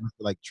that.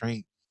 Like,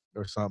 train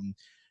or something.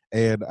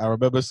 And I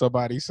remember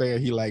somebody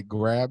saying he, like,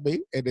 grabbed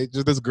me. And it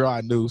just, this girl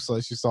I knew, so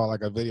she saw,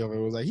 like, a video of it.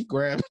 It was like, he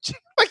grabbed you.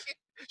 Like,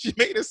 she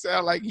made it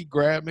sound like he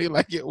grabbed me,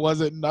 like it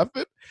wasn't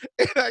nothing.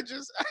 And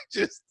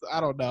I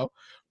don't know.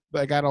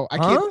 Like, I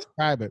can't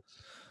describe it.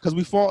 Because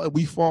we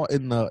fought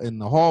in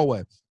the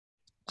hallway.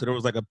 So there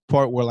was, like, a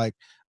part where, like,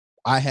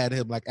 I had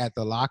him like at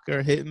the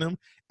locker hitting him,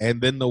 and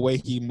then the way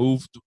he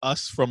moved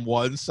us from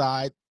one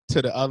side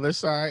to the other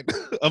side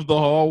of the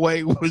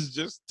hallway was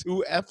just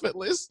too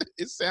effortless.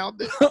 It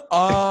sounded.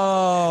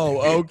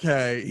 Oh,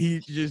 okay.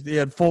 He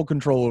had full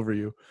control over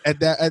you. At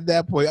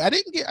that point, I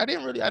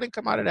didn't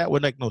come out of that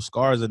with like no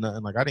scars or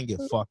nothing. Like I didn't get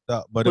fucked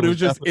up, but it was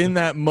just in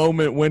that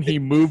moment when he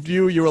moved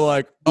you. You were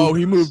like, oh,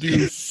 he moved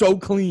you so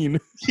clean.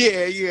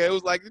 Yeah. It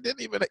was like he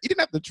didn't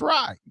have to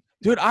try.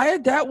 Dude, I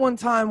had that one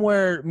time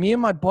where me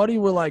and my buddy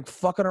were like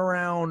fucking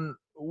around.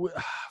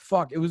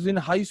 It was in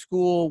high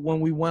school when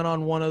we went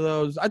on one of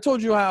those. I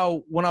told you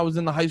how when I was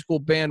in the high school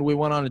band, we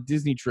went on a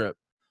Disney trip.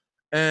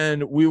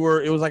 And it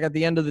was like at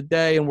the end of the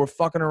day, and we're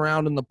fucking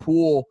around in the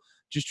pool,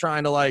 just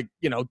trying to like,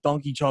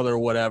 dunk each other or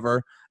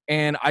whatever.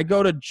 And I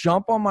go to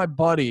jump on my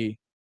buddy,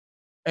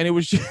 and it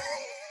was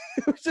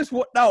just,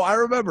 I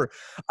remember.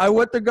 I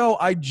went to go,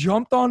 I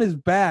jumped on his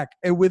back,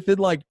 and within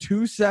like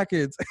 2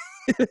 seconds,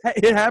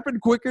 it happened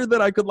quicker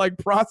than I could like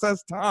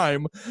process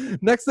time.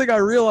 Next thing I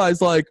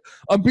realized, like,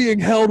 I'm being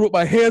held with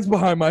my hands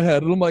behind my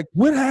head, and I'm like,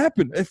 what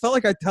happened? It felt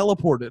like I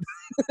teleported.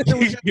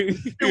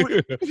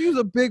 He was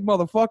a big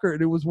motherfucker,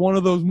 and it was one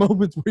of those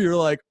moments where you're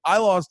like, I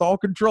lost all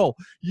control.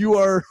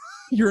 You're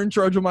in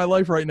charge of my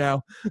life right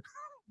now.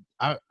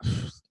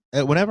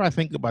 Whenever I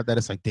think about that,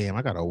 it's like, damn,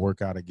 I gotta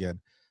work out again.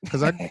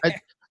 Because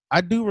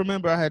I do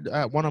remember I had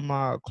one of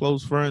my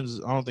close friends.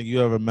 I don't think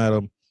you ever met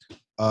him.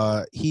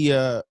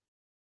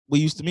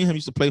 Me and him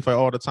used to play fight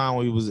all the time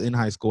when he was in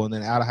high school, and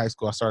then out of high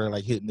school, I started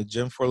like hitting the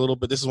gym for a little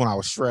bit. This is when I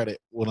was shredded.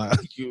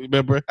 You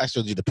remember? I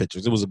showed you the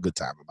pictures. It was a good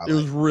time in my life. It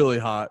was really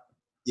hot.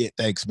 Yeah,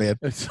 thanks, man.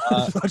 It's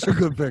such a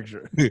good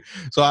picture.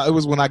 So it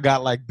was when I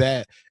got like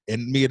that,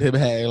 and me and him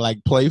had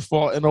like play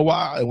fought in a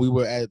while, and we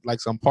were at like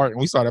some park, and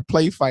we started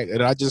play fight,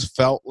 and I just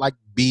felt like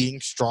being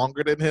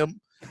stronger than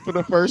him for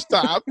the first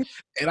time,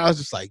 and I was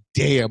just like,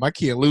 damn, I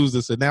can't lose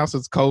this. And now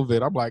since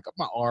COVID, I'm like,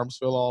 my arms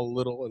feel all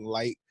little and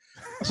light.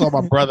 I saw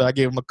my brother. I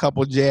gave him a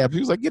couple jabs. He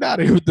was like, "Get out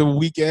of here with the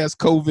weak ass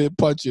COVID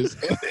punches."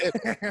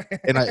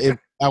 And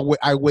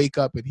I wake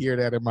up and hear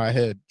that in my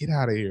head. Get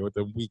out of here with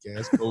the weak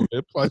ass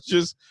COVID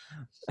punches.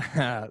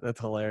 That's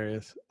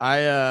hilarious.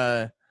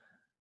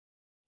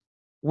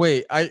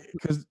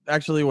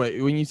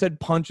 When you said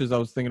punches, I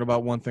was thinking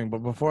about one thing. But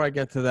before I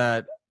get to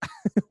that,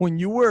 when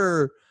you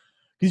were,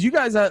 because you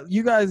guys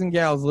and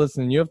gals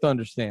listening, you have to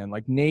understand.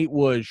 Like Nate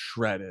was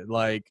shredded.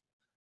 Like.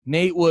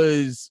 Nate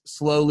was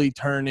slowly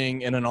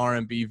turning in an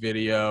R&B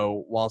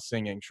video while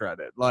singing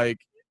 "Shredded." Like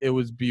it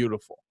was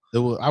beautiful.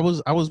 I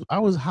was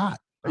hot.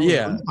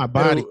 My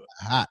body was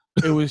hot.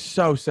 It was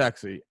so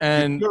sexy.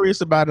 And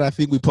curious about it. I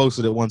think we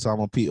posted it one time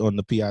on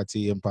the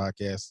Pitm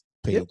podcast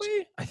page. Did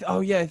we?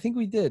 I think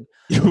we did.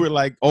 You were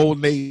like,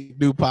 "Old Nate,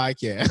 new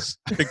podcast."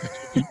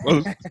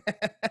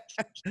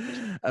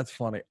 That's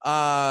funny.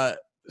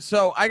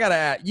 So I gotta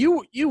ask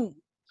you.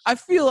 I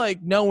feel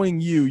like knowing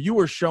you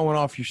were showing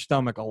off your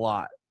stomach a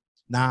lot.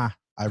 Nah,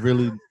 I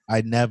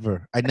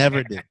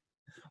never did.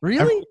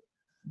 Really?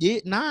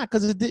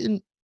 Because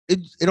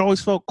it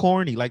always felt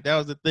corny. Like that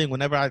was the thing.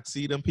 Whenever I'd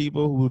see them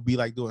people who would be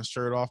like doing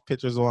shirt off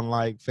pictures on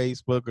like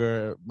Facebook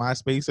or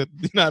MySpace,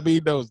 you know what I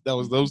mean? That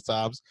was those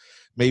times.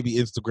 Maybe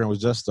Instagram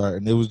was just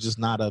starting. It was just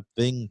not a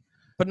thing.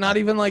 But not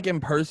even like in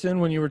person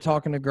when you were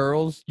talking to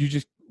girls, you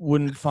just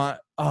wouldn't find.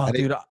 Oh,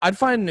 dude, I'd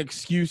find an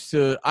excuse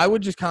I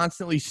would just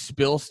constantly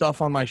spill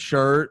stuff on my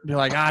shirt. Be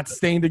like, it's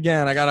stained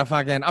again.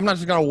 I'm not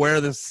just going to wear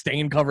this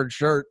stain covered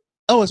shirt.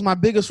 Oh, it's my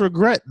biggest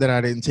regret that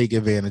I didn't take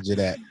advantage of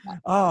that. I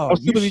Oh,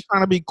 was too busy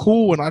trying to be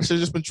cool, and I should have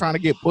just been trying to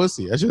get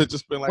pussy. I should have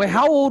just been like, wait,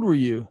 how old were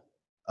you?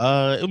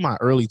 In my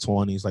early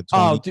 20s, like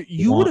Oh, 20. dude,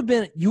 you would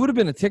have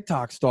been a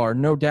TikTok star,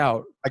 no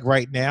doubt. Like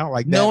right now,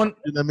 like knowing, that.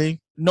 You know what I mean?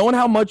 Knowing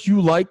how much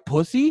you like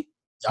pussy,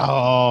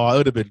 oh, it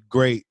would have been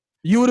great.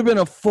 You would have been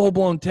a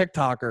full-blown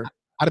TikToker.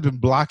 I'd have been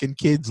blocking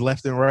kids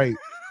left and right.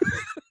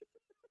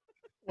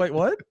 Wait,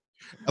 what?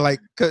 Like,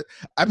 cause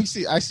I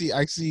see.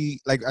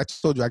 Like I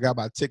told you, I got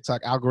my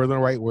TikTok algorithm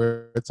right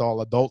where it's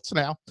all adults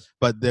now.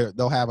 But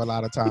they'll have a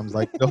lot of times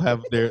like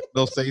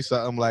they'll say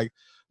something like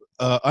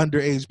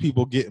underage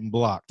people getting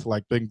blocked,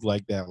 like things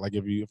like that. Like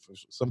if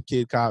some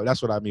kid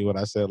that's what I mean when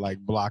I said like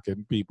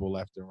blocking people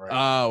left and right.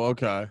 Oh,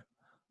 okay.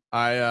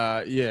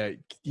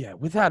 Yeah,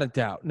 without a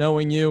doubt.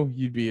 Knowing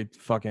you'd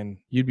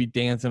be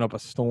dancing up a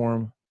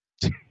storm.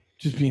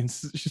 just being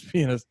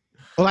a.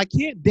 Well, I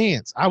can't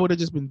dance. I would have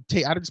just been.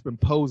 I'd have just been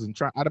posing.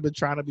 I'd have been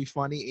trying to be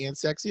funny and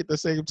sexy at the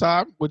same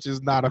time, which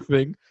is not a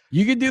thing.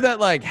 You could do that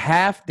like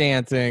half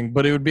dancing,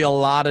 but it would be a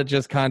lot of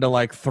just kind of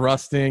like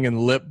thrusting and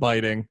lip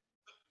biting.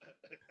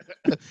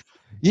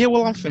 Yeah,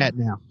 well, I'm fat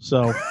now,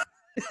 so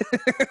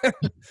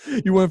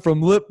you went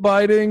from lip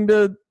biting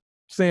to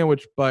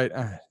sandwich bite.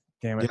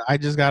 Damn it! Yeah, I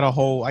got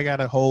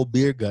a whole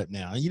beer gut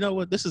now. And you know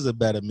what? This is a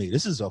better me.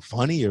 This is a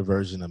funnier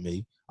version of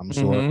me. I'm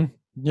sure. Mm-hmm.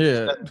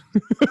 Yeah.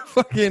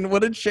 Fucking,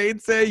 what did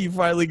Shade say? You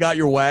finally got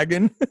your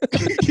wagon?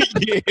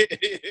 yeah, man.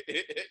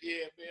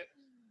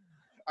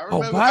 I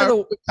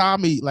remember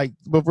Tommy, like,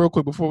 but real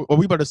quick before, what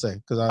we better say?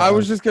 Because I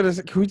was just going to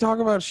say, can we talk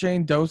about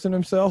Shane dosing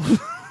himself?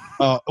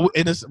 And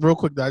it's real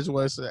quick, I just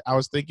want to say, I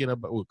was thinking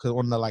about, because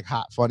on the like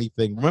hot, funny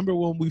thing. Remember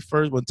when we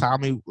first met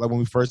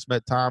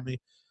Tommy?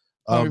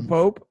 Tommy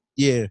Pope?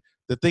 Yeah.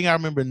 The thing I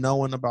remember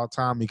knowing about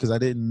Tommy, because I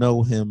didn't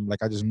know him,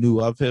 like I just knew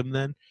of him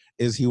then,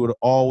 is he would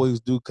always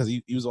do, because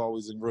he was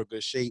always in real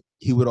good shape,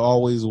 he would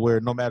always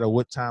wear, no matter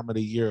what time of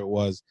the year it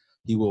was,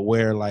 he would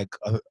wear like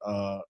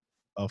a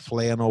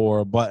flannel or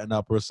a button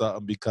up or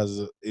something,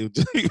 because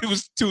it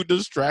was too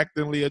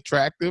distractingly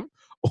attractive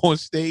on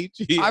stage.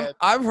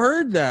 I've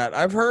heard that.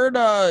 I've heard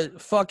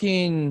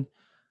fucking.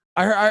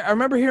 I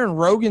remember hearing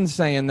Rogan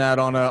saying that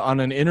on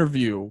an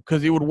interview,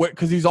 because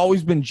he's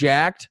always been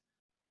jacked.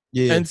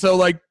 Yeah. And so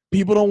like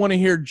people don't want to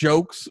hear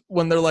jokes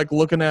when they're like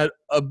looking at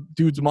a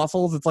dude's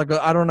muscles. It's like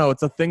I don't know.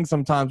 It's a thing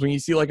sometimes when you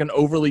see like an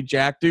overly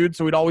jacked dude.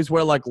 So we'd always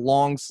wear like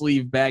long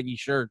sleeve baggy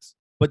shirts.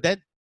 But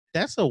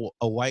that's a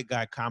white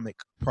guy comic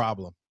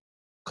problem,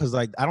 because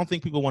like I don't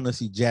think people want to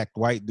see jacked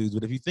white dudes.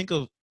 But if you think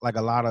of like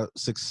a lot of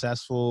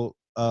successful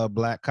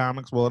black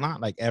comics, well,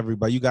 not like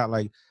everybody. You got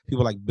like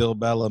people like Bill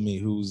Bellamy,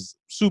 who's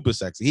super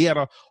sexy. He had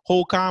a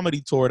whole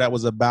comedy tour that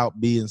was about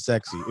being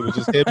sexy. It was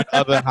just him and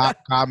other hot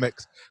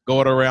comics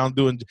going around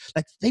doing,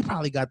 like, they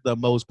probably got the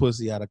most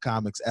pussy out of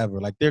comics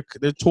ever. Like their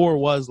tour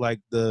was like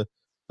the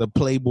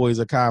Playboys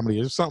of comedy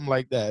or something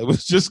like that. It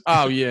was just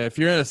oh yeah, if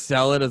you're gonna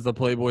sell it as the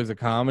Playboys of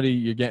comedy,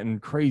 you're getting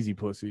crazy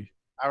pussy.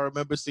 I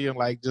remember seeing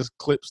like just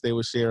clips they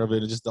would share of it,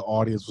 and just the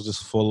audience was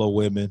just full of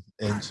women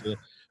and shit.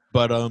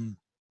 But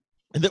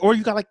or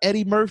you got like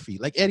Eddie Murphy.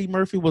 Like Eddie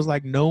Murphy was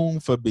like known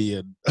for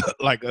being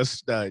like a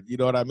stud. You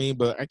know what I mean?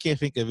 But I can't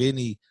think of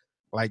any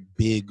like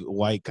big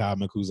white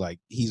comic who's like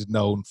he's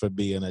known for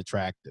being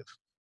attractive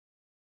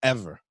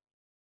ever.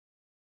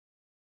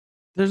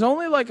 There's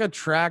only like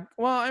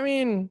well, I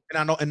mean, and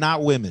I know, and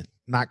not women,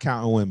 not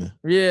counting women.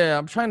 Yeah,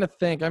 I'm trying to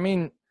think. I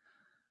mean,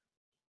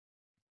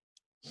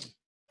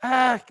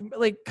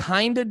 like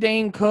kind of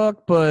Dane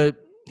Cook, but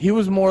he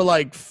was more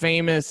like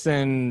famous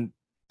and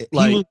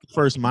like he was the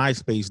first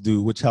MySpace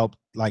dude, which helped.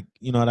 Like,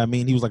 you know what I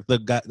mean? He was like the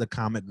guy the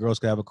comic girls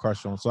could have a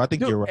crush on. So I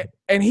think you're right.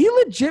 And he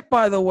legit,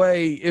 by the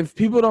way, if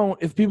people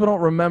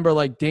don't remember,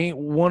 like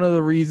one of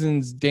the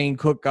reasons Dane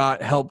Cook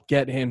helped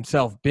get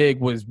himself big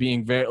was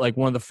being very like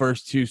one of the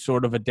first to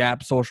sort of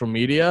adapt social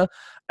media.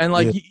 And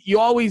like you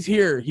always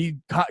hear he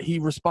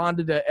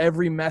responded to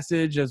every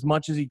message as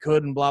much as he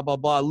could and blah blah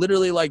blah.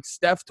 Literally, like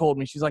Steph told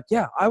me, she's like,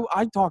 yeah,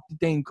 I talked to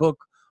Dane Cook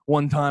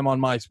one time on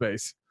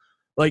MySpace.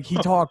 Like he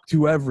talked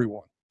to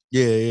everyone.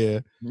 Yeah.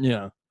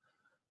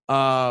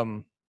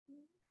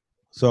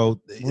 So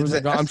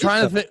I'm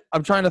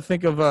trying to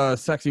think of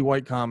sexy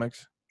white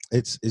comics.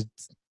 It's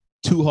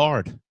too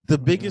hard. The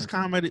biggest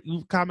comic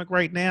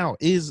right now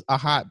is a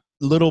hot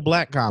little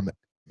black comic.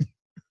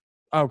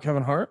 Oh,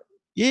 Kevin Hart?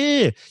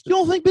 Yeah. You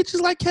don't think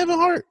bitches like Kevin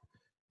Hart?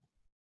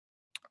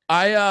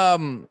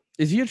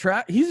 Is he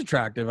he's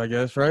attractive, I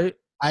guess, right?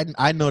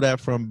 I know that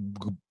from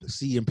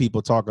seeing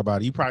people talk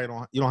about it. You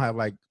don't have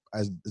like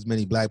as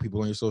many black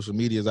people on your social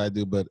media as I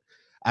do, but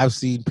I've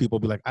seen people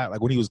be like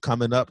when he was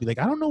coming up, be like,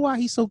 I don't know why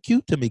he's so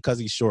cute to me because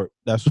he's short.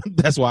 That's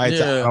why I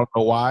don't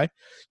know why.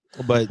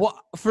 But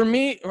for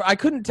me, I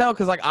couldn't tell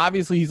because like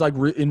obviously he's like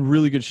in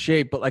really good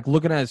shape, but like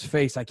looking at his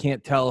face, I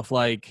can't tell if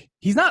like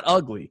he's not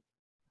ugly,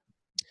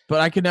 but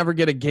I could never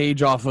get a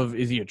gauge off of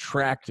is he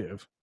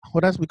attractive.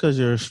 Well, that's because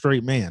you're a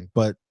straight man,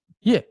 but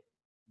yeah,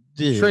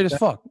 straight as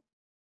fuck.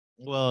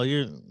 Well, I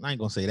ain't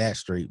gonna say that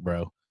straight,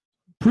 bro.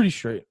 Pretty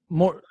straight,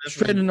 more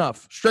straight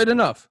enough. Straight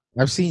enough.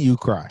 I've seen you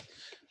cry.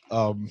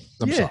 I'm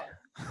Yeah.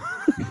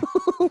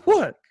 sorry.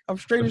 What? I'm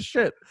straight as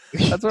shit.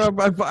 That's why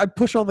I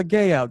push all the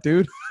gay out,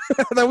 dude.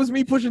 That was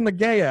me pushing the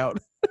gay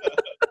out.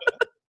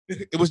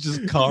 It was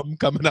just cum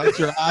coming out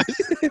your eyes.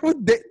 It was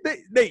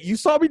Nate, you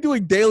saw me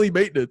doing daily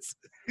maintenance.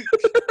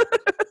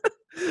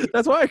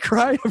 That's why I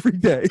cry every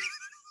day.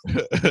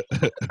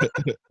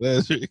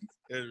 That's ridiculous.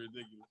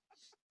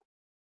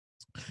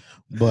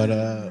 But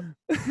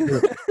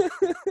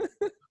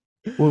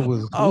what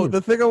was?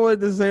 The thing I wanted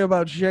to say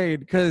about Shane,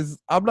 because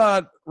I'm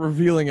not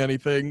revealing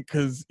anything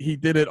because he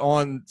did it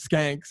on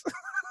Skanks.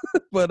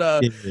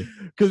 But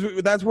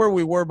because that's where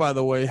we were, by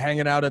the way,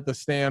 hanging out at the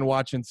stand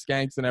watching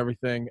Skanks and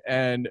everything.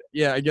 And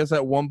yeah, I guess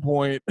at one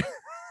point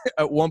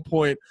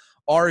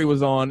Ari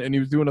was on and he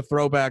was doing a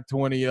throwback to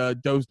when he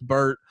dosed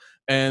Bert,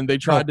 and they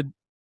tried to.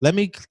 Let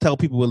me tell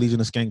people what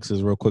Legion of Skanks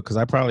is real quick, because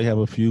I probably have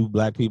a few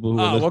black people who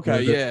are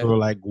listening who are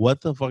like,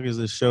 "What the fuck is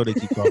this show they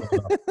keep talking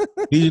about?"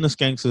 Legion of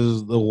Skanks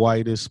is the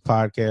whitest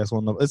podcast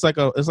on the. It's like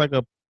a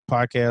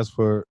podcast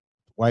for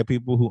white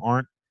people who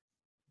aren't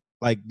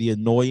like the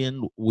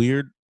annoying,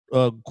 weird,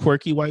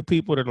 quirky white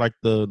people. They're like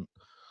they're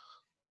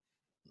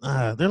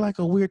like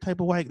a weird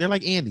type of white. They're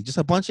like Andy, just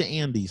a bunch of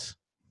Andy's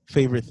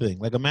favorite thing.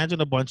 Like imagine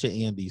a bunch of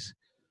Andy's.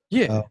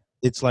 Yeah,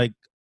 it's like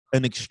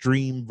an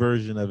extreme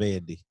version of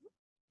Andy.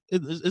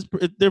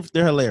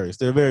 They're hilarious.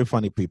 They're very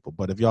funny people.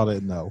 But if y'all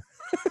didn't know,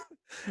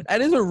 that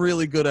is a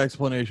really good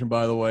explanation.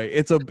 By the way,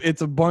 it's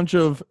a bunch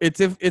of it's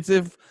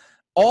if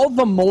all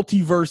the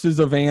multiverses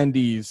of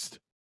Andy's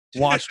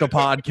watched a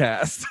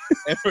podcast.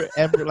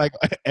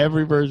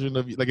 every version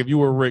of, like, if you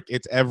were Rick,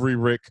 it's every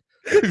Rick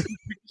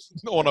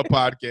on a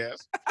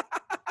podcast.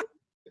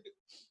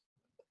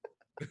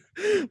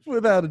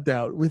 Without a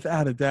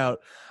doubt.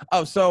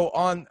 Oh, so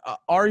on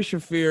Ari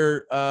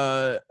Shaffir,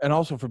 and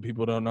also for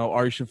people who don't know,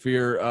 Ari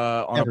Shaffir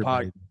on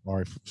Everybody, a podcast.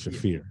 Ari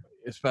Shaffir,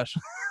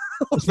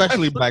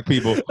 especially black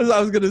people. As I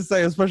was going to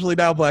say, especially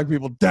now, black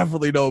people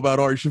definitely know about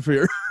Ari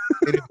Shaffir.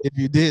 If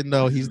you didn't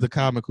know, he's the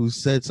comic who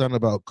said something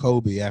about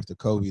Kobe after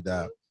Kobe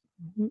died.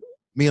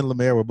 Me and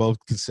Lemaire were both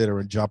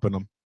considering jumping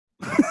him.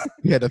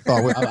 We had a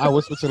thought. I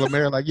whispered to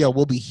Lemaire, like, yo,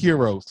 we'll be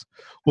heroes.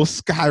 We'll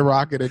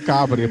skyrocket in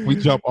comedy if we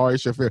jump Ari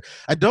Shaffir.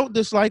 I don't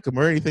dislike him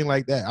or anything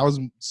like that. I was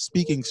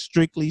speaking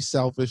strictly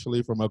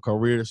selfishly from a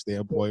career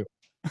standpoint.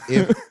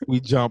 If we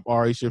jump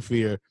Ari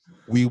Shaffir,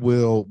 we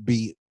will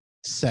be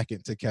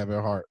second to Kevin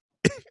Hart.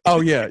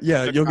 Oh yeah,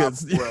 you'll get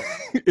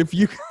if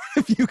you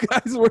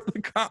guys were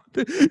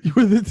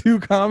the two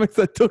comics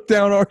that took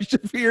down Ari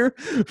Shaffir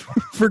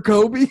for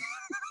Kobe.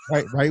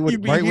 Right,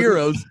 you'd be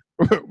heroes.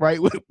 Right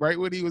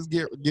when he was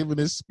giving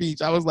his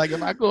speech, I was like,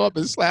 if I go up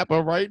and slap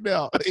him right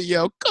now,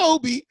 yo,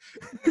 Kobe,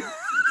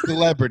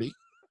 celebrity,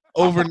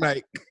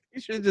 overnight.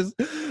 You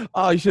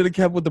should have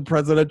kept with the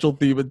presidential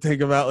theme and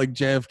take him out like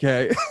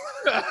JFK.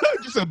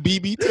 Just a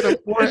BB to the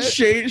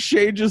forehead.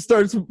 Shane just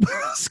starts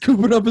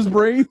scooping up his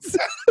brains.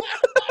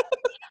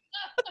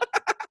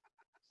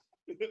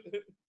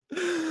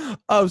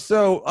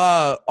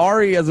 So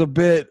Ari as a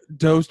bit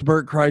dosed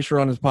Bert Kreischer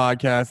on his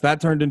podcast.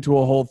 That turned into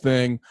a whole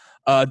thing.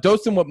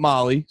 Dosed him with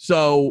Molly.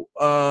 So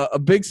a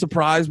big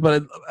surprise,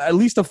 but at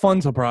least a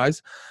fun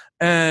surprise.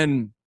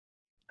 And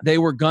they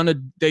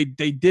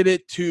did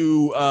it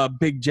to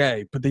Big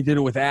J, but they did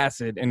it with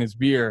acid in his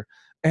beer.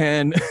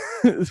 And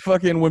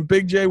fucking when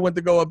Big J went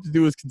to go up to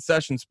do his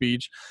concession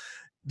speech,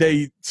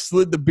 they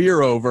slid the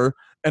beer over.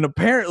 And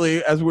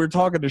apparently, as we were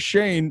talking to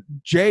Shane,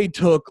 Jay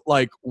took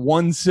like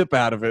one sip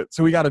out of it.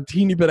 So we got a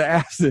teeny bit of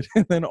acid.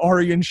 And then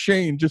Ari and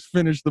Shane just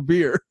finished the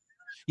beer.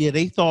 Yeah,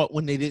 they thought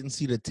when they didn't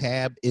see the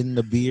tab in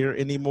the beer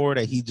anymore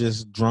that he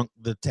just drunk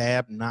the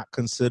tab, not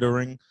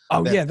considering.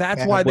 Oh, yeah,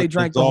 that's why they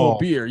drank the whole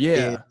beer.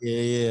 Yeah.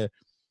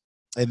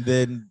 And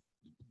then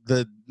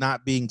the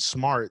not being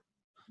smart,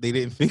 they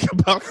didn't think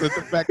about the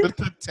fact that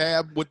the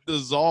tab would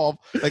dissolve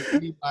like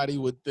anybody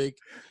would think.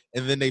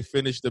 And then they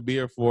finished the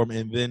beer for him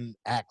and then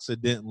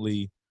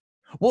accidentally.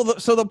 Well,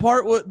 so the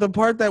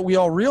part that we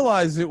all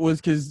realized it was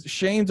because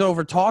Shane's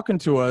over talking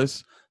to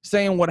us,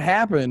 saying what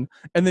happened,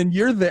 and then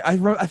you're there. I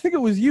think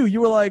it was you. You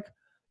were like,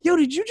 "Yo,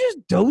 did you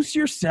just dose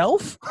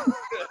yourself?"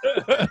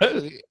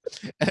 and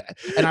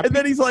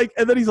then he's like,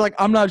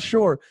 "I'm not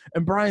sure."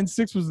 And Brian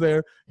Six was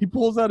there. He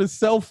pulls out his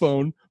cell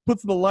phone,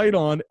 puts the light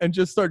on, and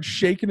just starts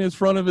shaking his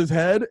front of his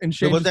head. And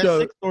Shane was just that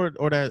Six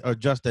or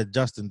just that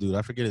Justin dude?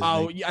 I forget his name.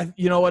 Oh, yeah,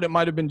 you know what? It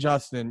might have been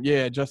Justin.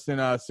 Yeah,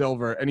 Justin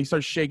Silver. And he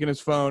starts shaking his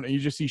phone, and you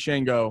just see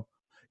Shane go,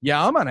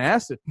 "Yeah, I'm on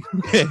acid."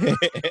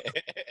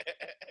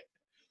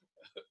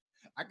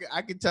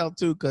 I could tell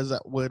too, because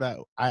when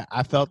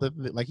I felt that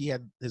like he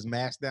had his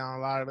mask down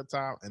a lot of the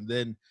time, and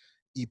then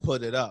he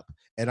put it up.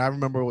 And I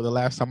remember the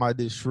last time I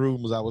did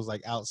shrooms, I was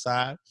like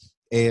outside,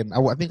 and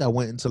I think I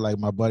went into like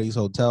my buddy's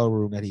hotel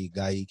room that he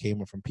came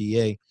in from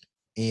PA,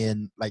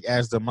 and like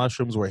as the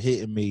mushrooms were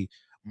hitting me,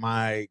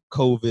 my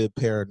COVID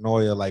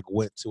paranoia like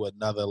went to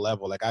another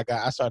level. Like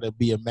I started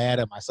being mad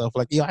at myself.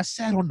 Like, yo, I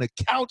sat on the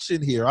couch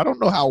in here. I don't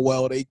know how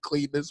well they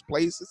clean this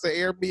place. It's an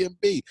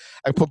Airbnb.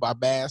 I put my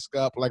mask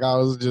up. Like I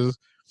was just,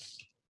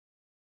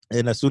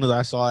 And as soon as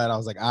I saw it, I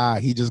was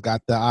like, he just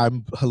got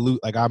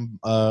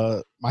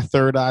the my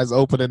third eye's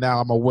open and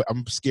now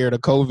I'm scared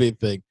of COVID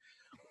thing.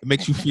 It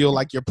makes you feel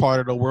like you're part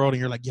of the world and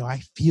you're like, yo,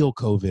 I feel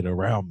COVID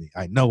around me.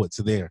 I know it's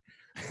there.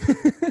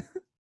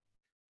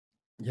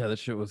 Yeah, that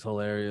shit was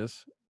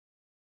hilarious.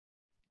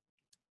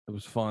 It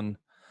was fun.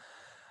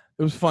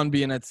 It was fun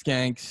being at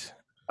Skanks,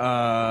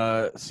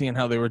 seeing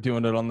how they were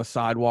doing it on the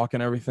sidewalk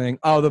and everything.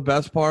 Oh, the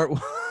best part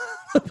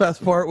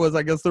was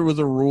I guess there was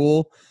a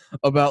rule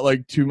about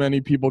like too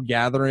many people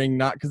gathering,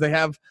 not because they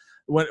have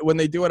when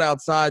they do it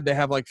outside, they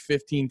have like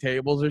 15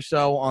 tables or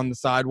so on the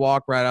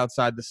sidewalk right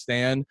outside the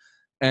stand,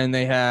 and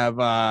they have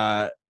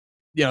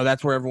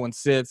that's where everyone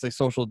sits. They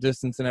social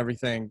distance and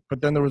everything. But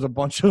then there was a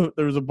bunch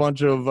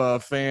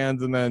of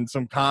fans and then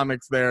some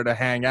comics there to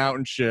hang out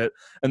and shit.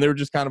 And they were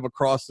just kind of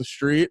across the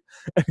street.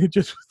 And it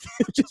just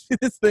be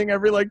this thing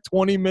every like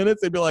 20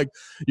 minutes. They'd be like,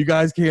 "You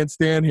guys can't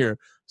stand here."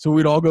 So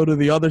we'd all go to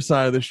the other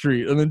side of the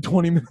street. And then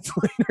 20 minutes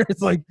later,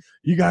 it's like,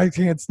 "You guys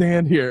can't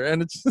stand here."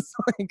 And it's just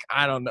like,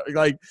 I don't know.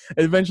 Like,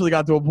 it eventually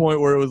got to a point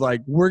where it was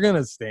like, we're going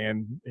to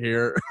stand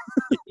here.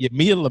 Yeah,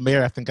 me and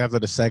Lemaire, I think after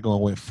the second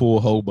one, went full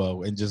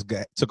hobo and just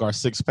took our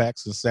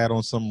 6-packs and sat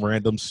on some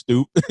random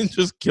stoop and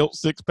just killed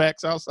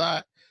 6-packs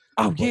outside.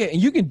 Oh, yeah.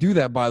 And you can do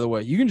that, by the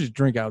way. You can just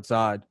drink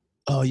outside.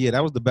 Oh, yeah.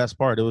 That was the best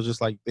part. It was just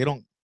like,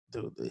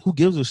 who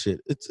gives a shit?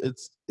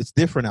 It's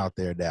different out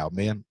there now,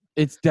 man.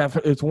 It's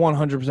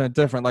 100%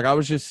 different. Like I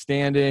was just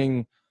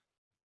standing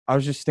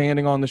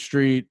on the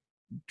street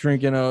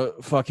drinking a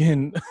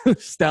fucking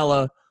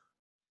Stella,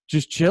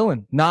 just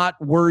chilling, not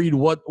worried I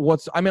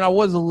was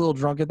a little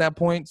drunk at that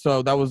point,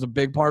 so that was a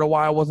big part of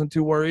why I wasn't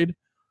too worried.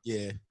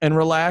 Yeah. And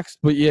relaxed,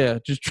 but yeah,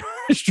 just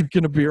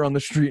drinking a beer on the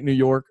street in New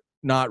York,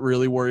 not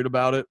really worried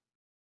about it.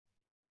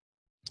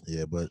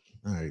 Yeah, but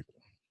all right.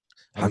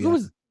 How good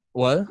was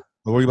what?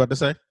 What were you about to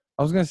say?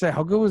 I was gonna say,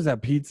 how good was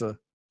that pizza?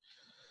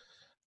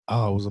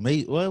 Oh, it was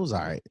amazing. Well, it was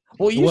all right.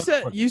 Well, you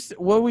said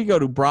where we go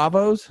to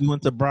Bravo's? We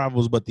went to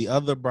Bravo's, but the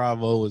other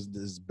Bravo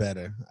is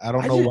better. I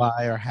don't know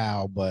why or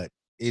how, but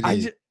it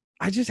is.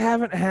 I just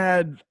haven't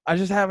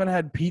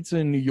had pizza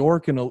in New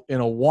York in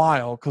a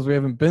while because we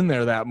haven't been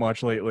there that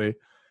much lately.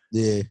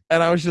 Yeah.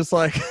 And I was just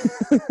like,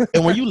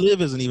 and where you live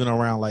isn't even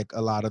around like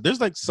a lot of. There's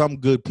like some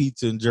good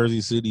pizza in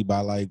Jersey City by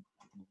like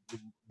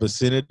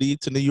vicinity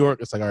to New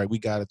York. It's like, all right, we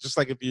got it. Just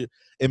like if you're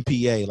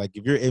MPA, like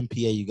if you're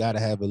MPA, you got to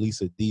have at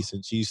least a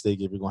decent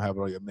cheesesteak if you're gonna have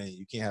it on your menu.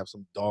 You can't have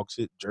some dog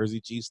shit Jersey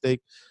cheesesteak.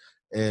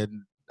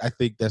 And I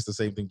think that's the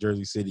same thing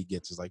Jersey City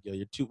gets. It's like, yo,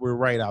 we're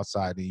right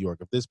outside New York.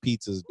 If this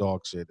pizza is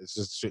dog shit, it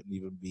just shouldn't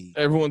even be.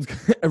 Everyone's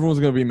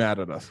gonna be mad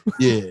at us.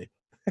 Yeah.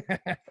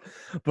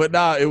 But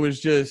nah, it was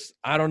just,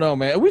 I don't know,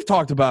 man. We've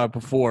talked about it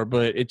before,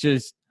 but it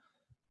just,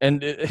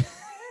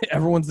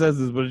 everyone says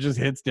this, but it just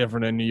hits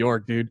different in New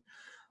York, dude.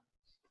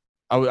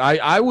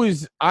 I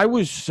was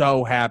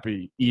so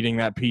happy eating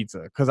that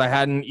pizza because I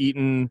hadn't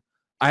eaten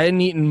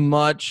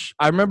much.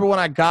 I remember when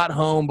I got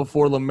home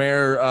before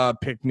Lemaire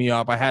picked me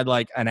up, I had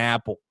like an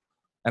apple,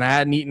 and I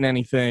hadn't eaten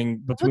anything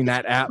between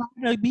that apple.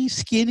 Be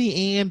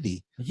skinny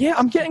Andy. Yeah,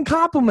 I'm getting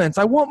compliments.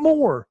 I want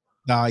more.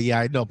 No, yeah,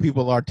 I know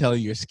people are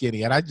telling you you're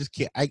skinny, and I just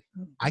can't.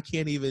 I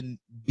can't even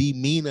be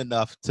mean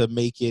enough to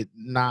make it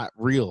not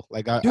real.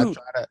 Like I try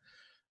to.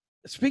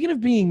 Speaking of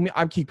being,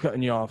 I keep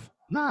cutting you off.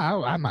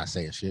 Nah, I'm not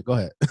saying shit. Go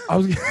ahead. I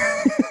was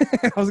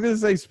gonna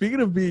say, speaking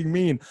of being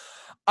mean,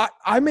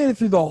 I made it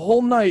through the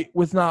whole night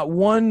with not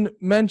one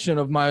mention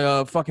of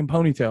my fucking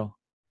ponytail.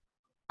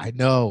 I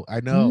know.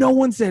 No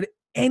one said,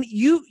 and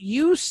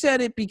you said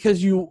it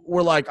because you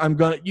were like,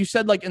 you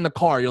said like in the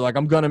car, you're like,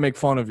 I'm gonna make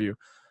fun of you.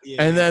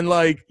 Yeah. And then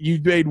like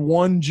you made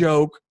one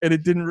joke and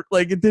the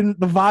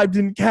vibe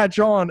didn't catch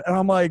on. And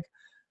I'm like,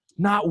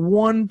 not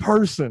one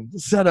person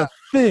said a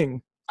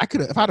thing.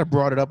 If I'd have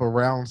brought it up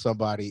around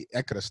somebody,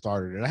 I could have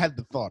started it. I had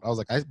the thought. I was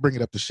like, I bring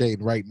it up to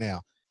Shane right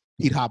now.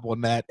 He'd hop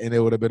on that and it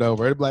would have been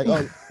over. It'd be like,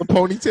 oh, the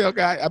ponytail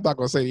guy. I'm not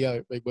gonna say the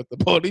other thing, but the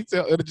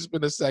ponytail, it'd have just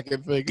been the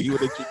second thing he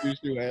would introduce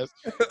you as.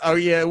 Oh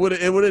yeah, it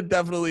would have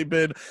definitely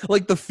been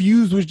like the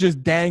fuse was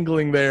just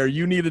dangling there.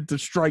 You needed to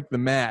strike the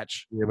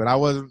match. Yeah, but I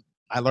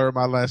learned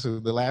my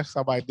lesson. The last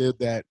time I did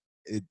that,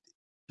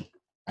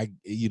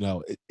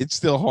 it's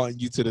still haunting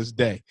you to this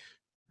day.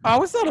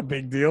 Oh, it's not a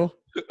big deal.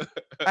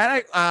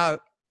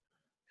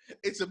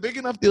 It's a big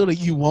enough deal that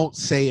you won't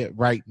say it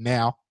right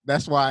now.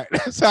 That's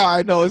how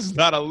I know it's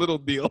not a little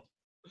deal.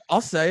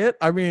 I'll say it.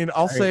 I mean,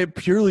 I'll say it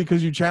purely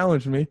because you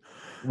challenged me.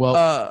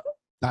 Well,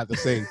 not the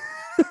same.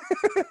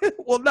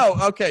 Well, no.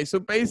 Okay. So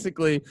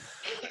basically,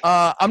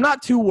 I'm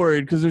not too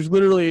worried because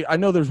I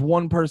know there's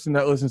one person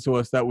that listens to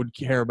us that would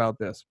care about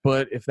this.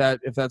 But if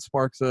that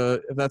sparks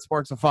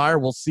a fire,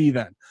 we'll see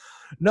then.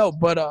 No,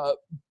 but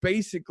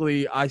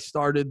basically, I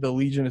started the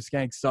Legion of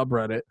Skanks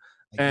subreddit,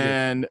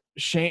 and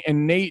Shane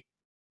and Nate.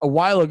 A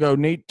while ago,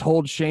 Nate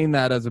told Shane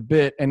that as a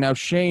bit, and now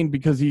Shane,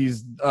 because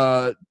he's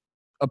a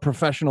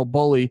professional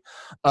bully,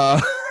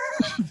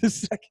 the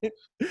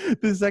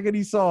second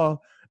he saw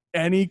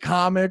any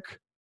comic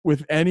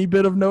with any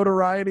bit of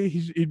notoriety,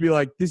 he'd be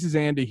like, "This is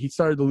Andy. He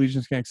started the Legion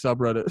of Skanks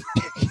subreddit."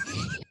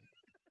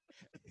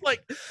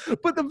 Like,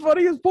 but the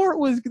funniest part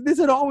was this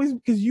had always,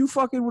 because you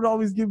fucking would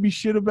always give me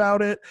shit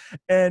about it,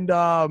 and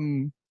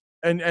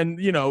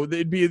you know,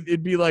 it'd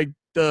be like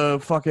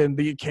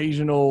the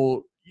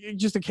occasional,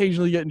 just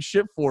occasionally getting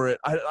shit for it.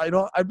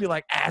 I'd be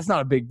like, it's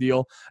not a big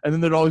deal, and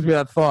then there'd always be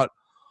that thought,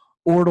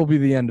 or it'll be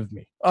the end of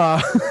me.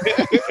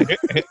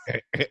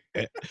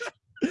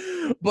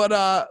 But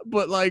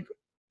like,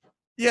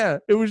 yeah,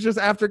 it was just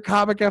after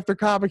comic,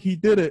 he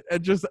did it,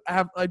 and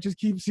I just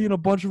keep seeing a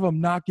bunch of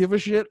them not give a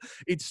shit.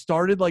 It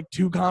started like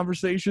 2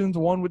 conversations,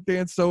 one with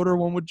Dan Soder,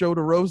 one with Joe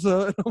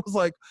DeRosa, and I was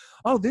like,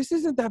 oh, this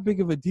isn't that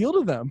big of a deal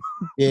to them.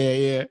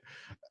 Yeah.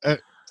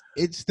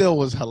 It still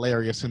was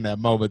hilarious in that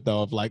moment,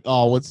 though, of like,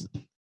 oh,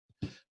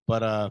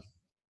 but I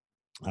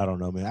don't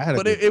know,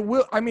 man.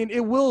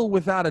 It will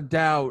without a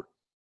doubt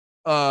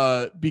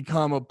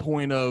become a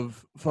point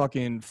of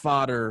fucking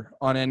fodder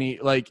on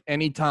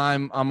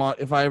anytime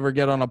if I ever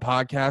get on a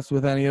podcast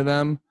with any of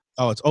them.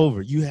 Oh, it's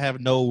over. You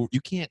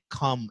can't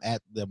come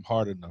at them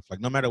hard enough.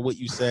 Like, no matter what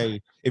you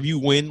say, if you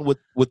win with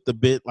the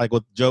bit, like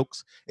with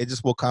jokes, it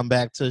just will come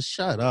back to,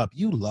 shut up.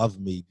 You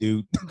love me,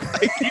 dude.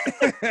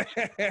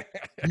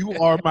 You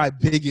are my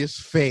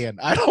biggest fan.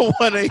 I don't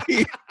want to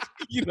hear,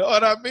 you know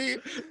what I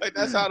mean? Like,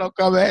 that's how they'll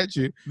come at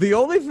you. The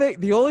only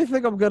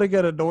thing I'm going to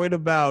get annoyed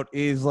about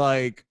is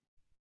like,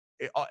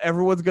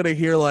 everyone's gonna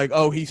hear like,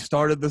 oh, he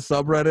started the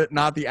subreddit,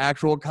 not the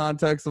actual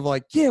context of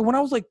like, yeah, when I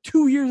was like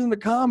 2 years into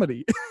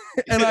comedy.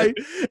 and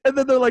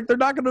then they're like, they're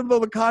not gonna know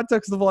the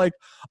context of like,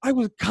 I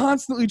was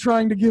constantly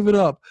trying to give it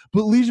up,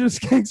 but Legion of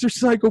Skanks are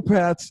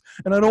psychopaths,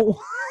 and I don't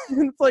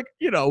and it's like,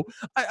 you know,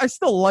 I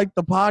still like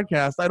the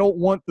podcast. I don't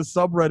want the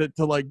subreddit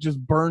to like just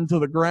burn to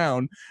the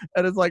ground.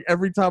 And it's like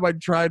every time I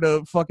try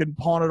to fucking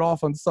pawn it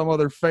off on some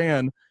other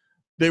fan,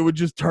 they would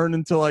just turn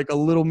into like a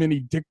little mini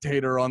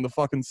dictator on the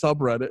fucking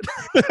subreddit.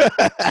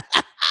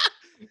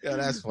 Yeah,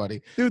 that's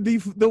funny. Dude,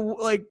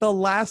 the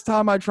last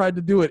time I tried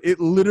to do it, it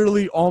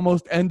literally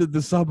almost ended the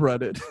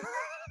subreddit.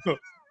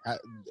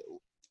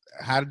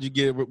 How did you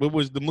get, what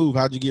was the move?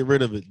 How'd you get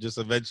rid of it? Just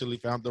eventually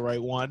found the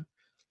right one?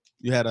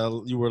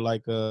 You were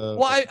like, you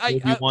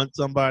want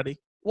somebody?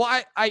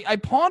 Well, I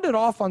pawned it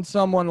off on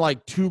someone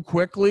like too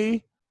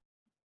quickly.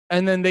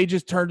 And then they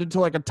just turned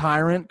into like a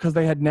tyrant because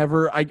they had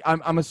never.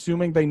 I'm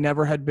assuming they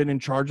never had been in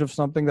charge of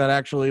something that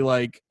actually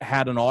like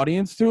had an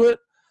audience to it.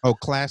 Oh,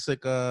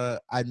 classic. I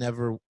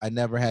never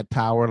had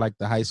power like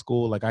the high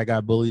school. Like I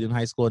got bullied in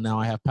high school, and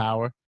now I have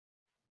power.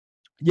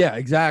 Yeah,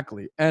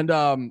 exactly. And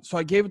so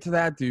I gave it to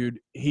that dude.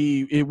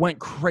 It went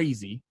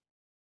crazy,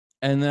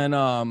 and then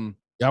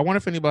yeah, I wonder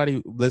if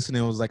anybody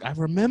listening was like, I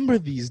remember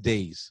these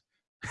days.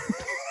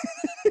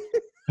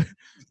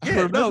 I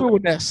remember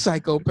when that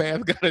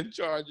psychopath got in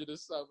charge of the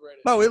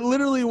subreddit. No, it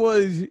literally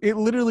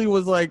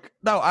was like,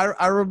 no,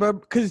 I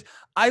remember, because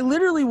I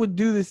literally would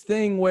do this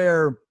thing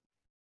where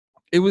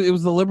it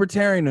was the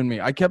libertarian in me.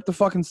 I kept the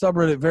fucking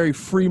subreddit very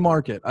free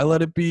market. I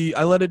let it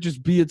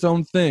just be its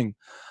own thing.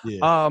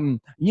 Yeah.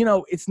 You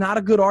know, it's not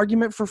a good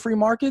argument for free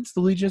markets, the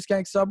Legion of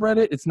Skanks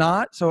subreddit. It's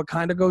not, so it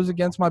kind of goes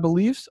against my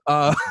beliefs.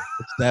 It's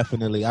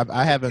definitely,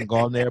 I haven't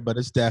gone there, but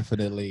it's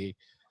definitely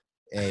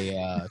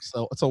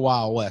so it's a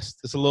Wild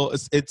West. It's a little,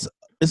 it's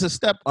a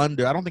step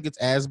under. I don't think it's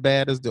as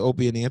bad as the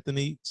Opie and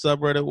Anthony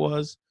subreddit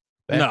was.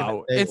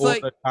 No, it's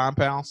like the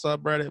Compound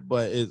subreddit,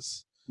 but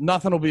it's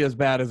nothing will be as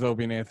bad as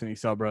Opie and Anthony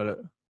subreddit.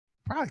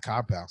 Probably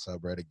Compound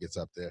subreddit gets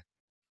up there.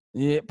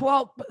 Yeah,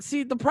 well,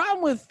 see, the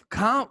problem with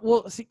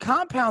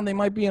Compound, they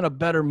might be in a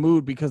better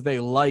mood because they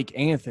like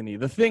Anthony.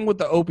 The thing with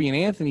the Opie and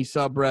Anthony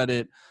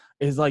subreddit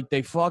is like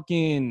they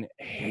fucking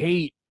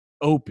hate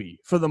Opie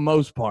for the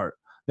most part.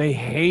 They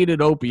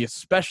hated Opie,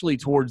 especially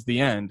towards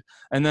the end.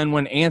 And then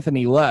when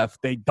Anthony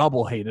left, they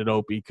double hated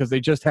Opie because they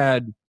just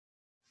had,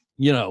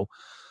 you know,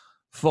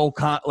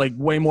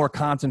 way more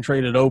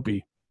concentrated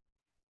Opie.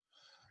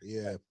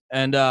 Yeah.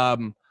 And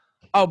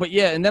but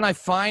yeah, and then I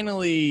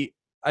finally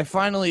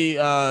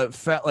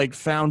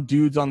found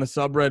dudes on the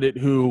subreddit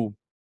who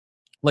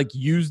like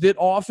used it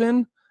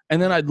often,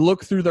 and then I'd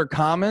look through their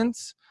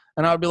comments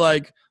and I'd be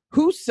like,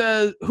 who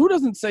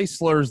doesn't say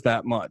slurs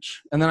that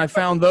much? And then I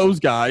found those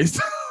guys.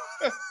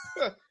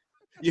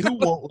 You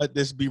won't let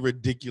this be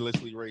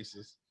ridiculously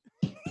racist.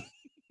 Yeah.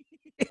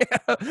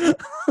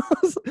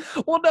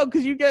 Well, no,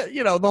 because you get,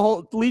 you know, the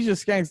whole Legion of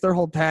Skanks, their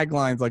whole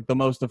tagline's like the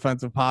most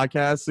offensive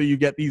podcast. So you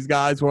get these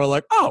guys who are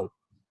like, oh,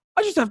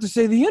 I just have to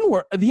say the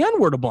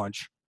N-word a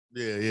bunch.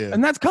 Yeah, yeah.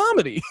 And that's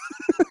comedy.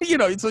 You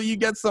know, so you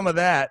get some of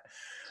that.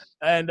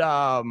 And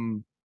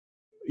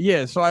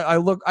yeah, so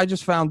I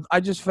just found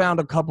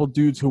a couple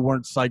dudes who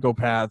weren't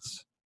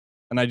psychopaths,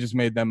 and I just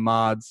made them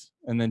mods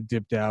and then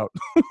dipped out.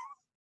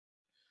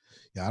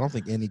 Yeah, I don't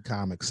think any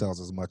comic sells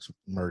as much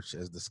merch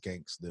as the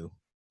Skanks do.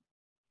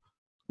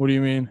 What do you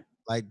mean?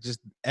 Like,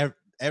 just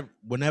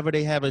whenever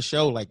they have a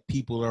show, like,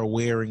 people are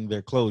wearing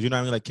their clothes. You know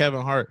what I mean? Like,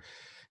 Kevin Hart,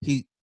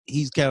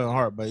 he's Kevin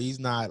Hart, but he's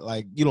not,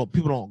 like, you know,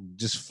 people don't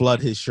just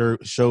flood his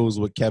shows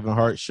with Kevin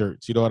Hart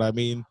shirts. You know what I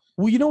mean?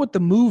 Well, you know what the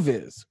move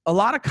is? A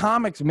lot of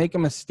comics make a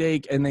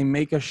mistake and they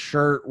make a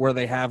shirt where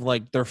they have,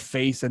 like, their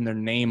face and their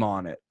name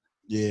on it.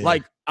 Yeah.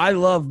 Like, I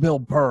love Bill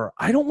Burr.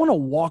 I don't want to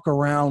walk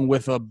around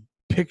with a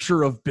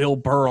picture of Bill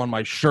Burr on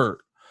my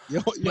shirt.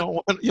 You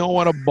don't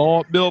want a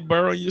bald Bill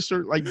Burr on your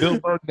shirt like Bill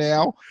Burr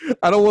now?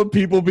 I don't want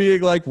people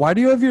being like, why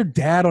do you have your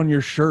dad on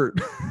your shirt?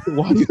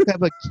 Why do you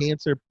have a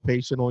cancer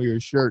patient on your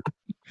shirt?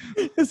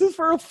 This is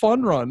for a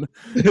fun run.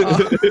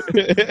 But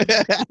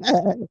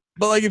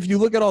like, if you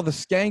look at all the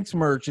Skanks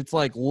merch, it's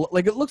like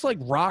it looks like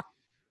rock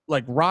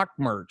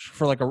merch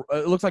for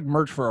it looks like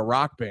merch for a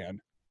rock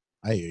band.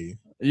 I hear you.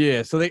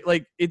 Yeah, so they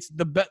like it's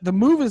the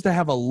move is to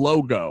have a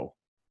logo.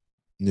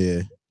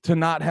 Yeah. To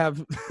not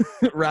have,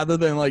 rather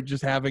than like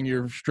just having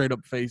your straight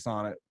up face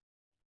on it.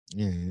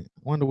 Yeah. I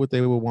wonder what they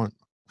would want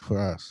for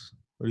us.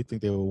 What do you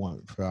think they would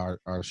want for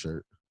our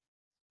shirt?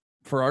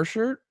 For our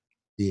shirt?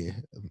 Yeah,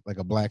 like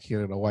a black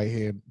hand and a white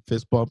hand,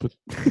 fist bumping.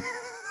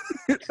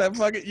 That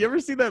fucking. You ever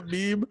see that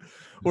meme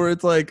where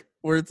it's like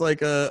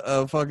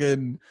a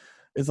fucking,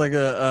 it's like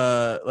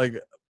a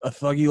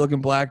thuggy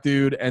looking black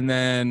dude, and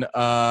then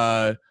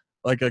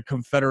like a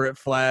Confederate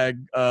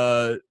flag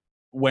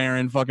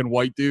wearing fucking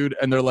white dude,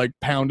 and they're like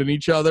pounding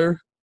each other,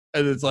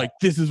 and it's like,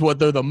 this is what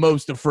they're the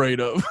most afraid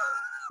of.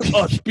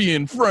 Us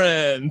being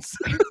friends.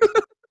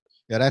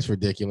 Yeah, that's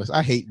ridiculous.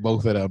 I hate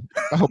both of them.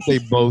 I hope they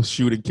both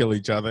shoot and kill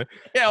each other.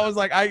 Yeah, I was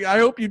like, I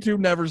hope you two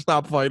never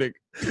stop fighting.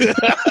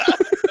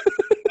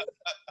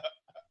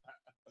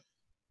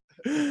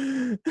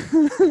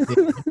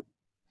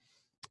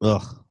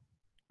 Ugh.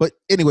 But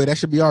anyway, that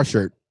should be our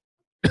shirt.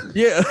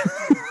 Yeah.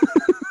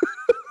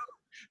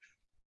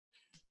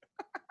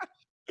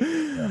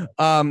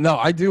 No,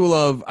 I do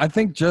love, I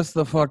think just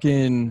the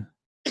fucking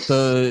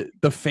the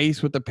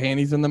face with the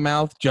panties in the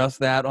mouth, just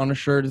that on a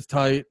shirt is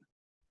tight.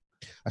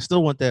 I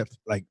still want that,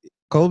 like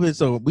COVID.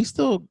 So we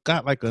still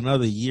got like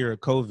another year of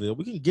COVID.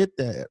 We can get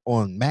that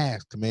on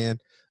mask, man.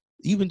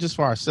 Even just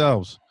for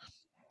ourselves.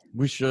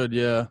 We should,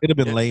 yeah. It'd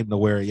have been lame to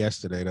wear it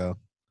yesterday, though.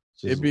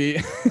 It'd be,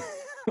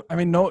 I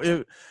mean, no,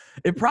 it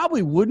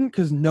probably wouldn't,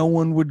 because no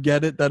one would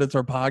get it that it's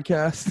our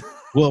podcast.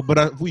 Well,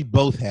 but we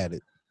both had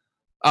it.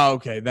 Oh,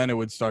 okay. Then people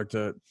would start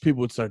to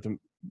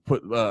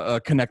put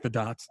connect the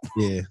dots.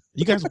 Yeah.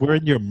 You guys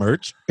wearing your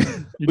merch?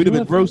 We'd have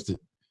been roasted.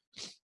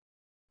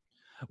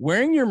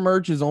 Wearing your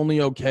merch is only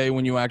okay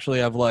when you actually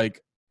have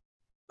like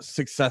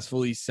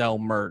successfully sell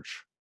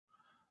merch.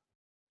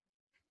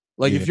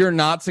 Like if you're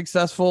not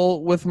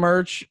successful with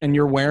merch and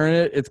you're wearing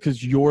it, it's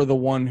because you're the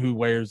one who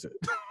wears it.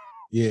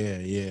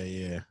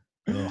 Yeah.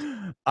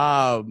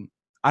 I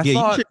thought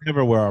you should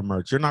never wear our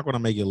merch. You're not going to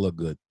make it look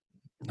good.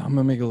 I'm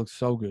gonna make it look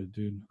so good,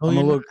 dude. I'm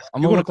gonna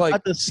look like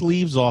cut the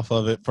sleeves off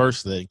of it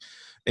first thing,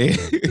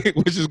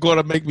 which is going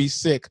to make me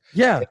sick.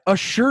 Yeah, a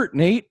shirt,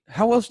 Nate.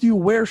 How else do you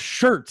wear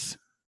shirts?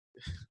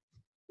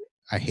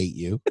 I hate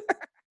you.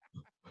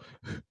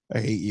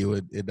 I hate you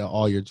in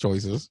all your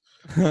choices.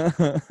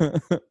 I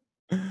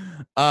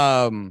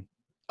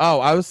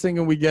was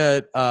thinking we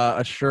get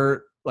a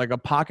shirt, like a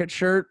pocket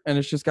shirt, and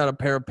it's just got a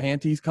pair of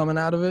panties coming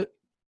out of it.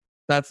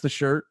 That's the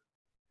shirt.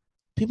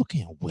 People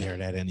can't wear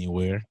that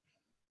anywhere.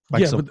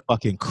 Like some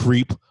fucking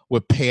creep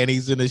with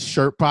panties in his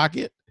shirt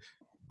pocket.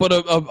 But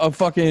a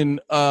fucking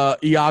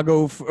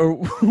Iago.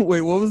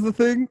 Wait, what was the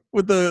thing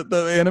with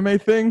the anime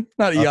thing?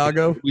 Not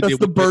Iago. That's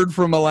the bird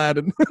from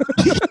Aladdin.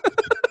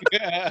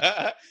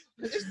 It's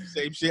the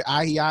same shit.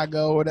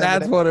 Iago. Whatever.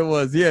 That's what it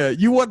was. Yeah,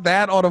 you want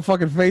that on a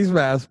fucking face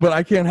mask, but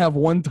I can't have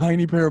one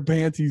tiny pair of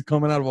panties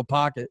coming out of a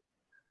pocket.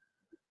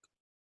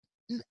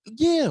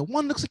 Yeah,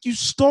 one looks like you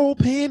stole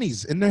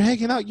panties and they're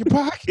hanging out your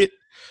pocket.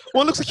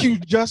 One looks like you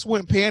just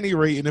went panty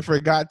raiding and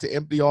forgot to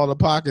empty all the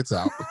pockets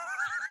out.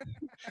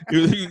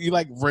 you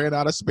like ran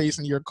out of space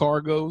in your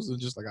cargos and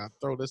just like, I'll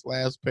throw this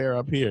last pair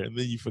up here, and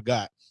then you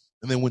forgot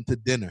and then went to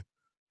dinner.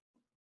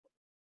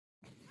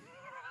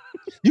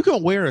 You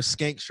can wear a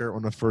skank shirt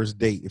on the first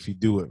date if you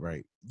do it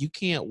right. You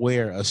can't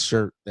wear a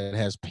shirt that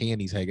has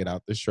panties hanging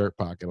out the shirt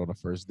pocket on the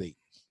first date.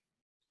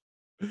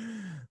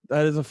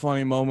 That is a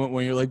funny moment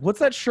when you're like, what's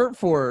that shirt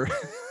for?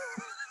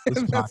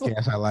 This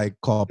podcast I like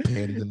called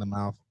Panties in the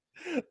Mouth.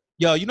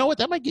 Yo, you know what?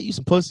 That might get you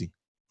some pussy.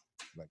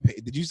 Like,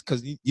 did you?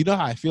 Because you know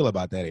how I feel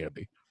about that,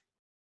 Andy.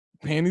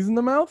 Panties in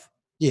the mouth?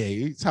 Yeah,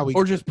 it's how we.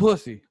 Or just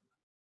pussy.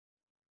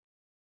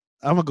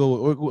 I'm gonna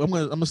go. I'm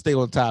gonna stay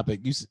on topic.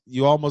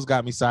 You almost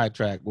got me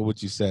sidetracked with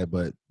what you said,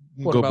 but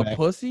what go about back.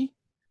 Pussy?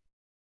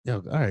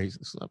 Yo, all right,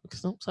 stop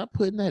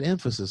putting that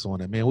emphasis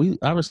on it, man.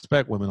 I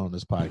respect women on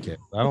this podcast.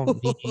 I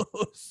don't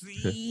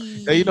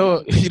need. You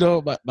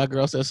know, my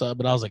girl said something,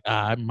 but I was like,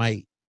 I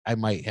might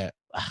have.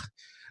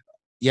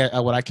 Yeah,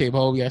 when I came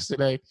home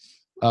yesterday,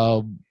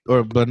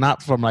 but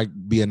not from like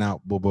being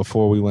out, but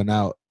before we went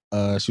out,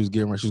 she had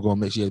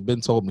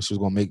been told me she was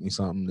gonna make me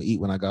something to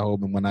eat when I got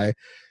home, and when I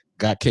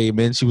came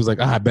in, she was like,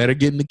 I better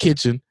get in the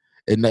kitchen,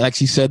 and like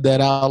she said that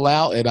out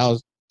loud, and I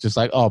was just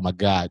like, oh my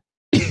god,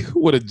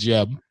 what a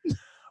gem.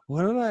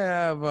 What did I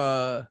have?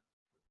 Oh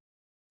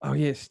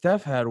yeah,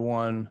 Steph had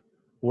one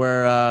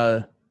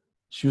where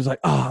she was like,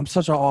 "Oh, I'm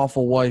such an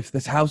awful wife.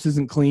 This house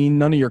isn't clean.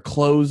 None of your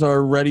clothes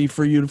are ready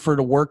for you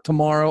to work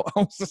tomorrow." I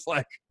was just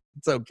like,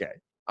 "It's okay.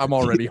 I'm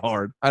already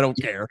hard. I don't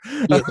care."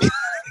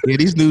 Yeah,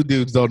 these new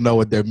dudes don't know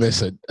what they're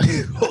missing.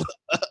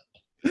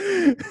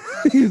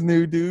 These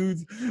new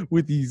dudes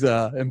with these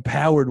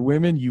empowered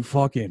women, you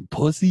fucking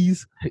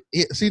pussies.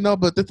 See, no,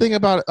 but the thing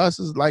about us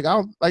is like,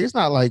 it's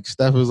not like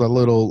Steph is a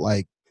little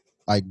like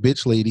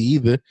bitch lady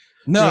either.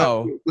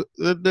 No. You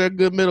know, they're a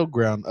good middle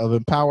ground of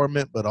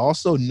empowerment, but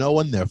also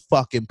knowing their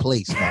fucking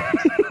place.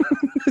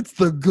 It's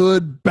the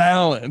good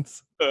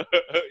balance.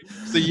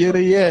 It's the yin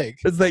and yang.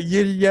 It's that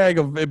yin and yang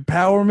of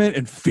empowerment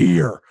and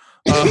fear.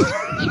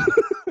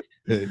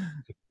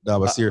 No,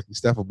 but seriously,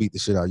 Steph will beat the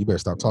shit out. You better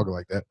stop talking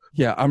like that.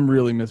 Yeah, I'm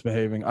really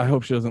misbehaving. I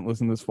hope she doesn't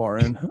listen this far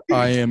in.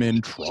 I am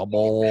in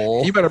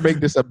trouble. You better make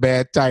this a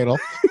bad title.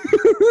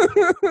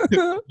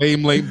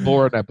 Lame,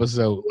 boring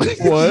episode.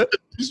 What?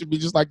 It should be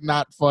just like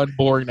not fun,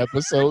 boring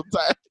episode.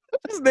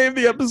 Just name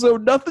the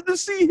episode "Nothing to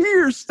See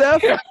Here,"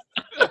 Steph.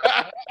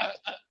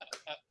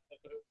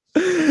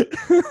 That's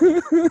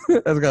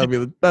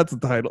the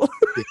title.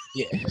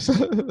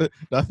 Yeah.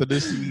 Nothing to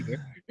see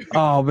here.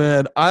 Oh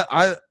man,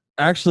 I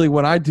actually,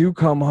 when I do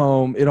come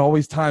home, it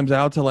always times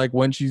out to like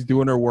when she's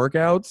doing her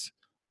workouts.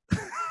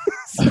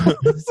 so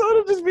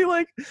it'll just be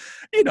like,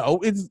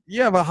 it's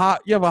you have a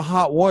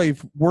hot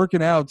wife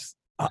working out,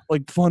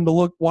 like fun to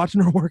look,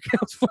 watching her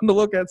workouts fun to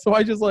look at. So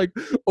I just like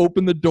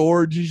open the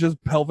door and she's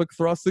just pelvic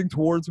thrusting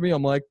towards me.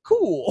 I'm like,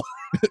 cool.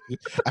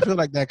 I feel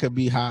like that could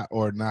be hot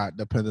or not,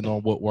 depending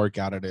on what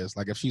workout it is.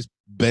 Like if she's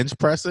bench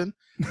pressing,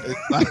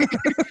 it's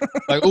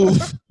like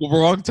oof,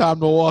 wrong time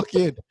to walk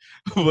in.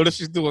 But if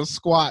she's doing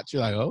squats,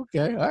 you're like,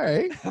 okay, all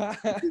right.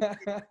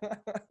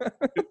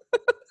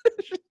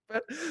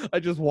 I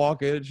just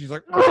walk in and she's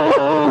like,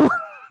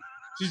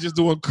 she's just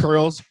doing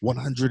curls,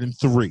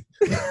 103,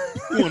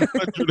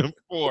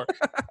 104.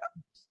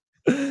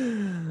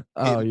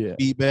 Oh yeah,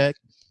 feedback.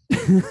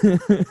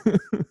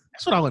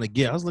 That's what I want to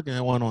get. I was looking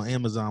at one on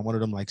Amazon, one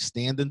of them like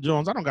standing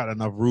joints. I don't got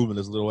enough room in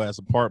this little ass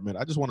apartment.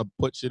 I just want to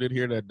put shit in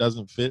here that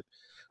doesn't fit,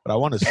 but I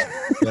want to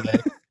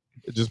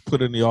just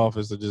put it in the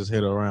office and just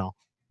hit around.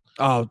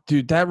 Oh,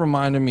 dude, that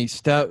reminded me.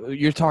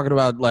 You're talking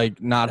about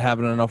like not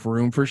having enough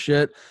room for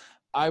shit.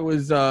 I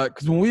was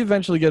because when we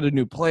eventually get a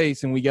new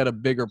place and we get a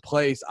bigger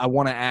place, I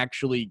want to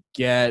actually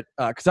get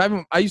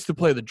because I used to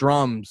play the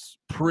drums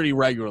pretty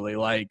regularly.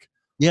 Like,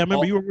 yeah, I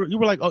remember you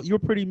were like, oh, you were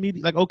pretty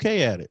like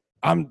okay at it.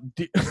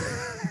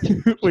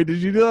 Wait, did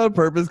you do that on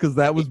purpose? Because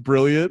that was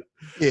brilliant.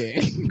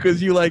 Yeah,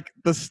 because you like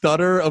the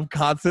stutter of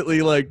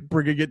constantly like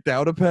bringing it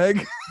down a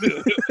peg.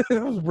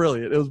 It was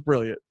brilliant. It was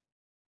brilliant.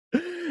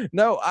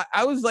 No,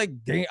 I was like,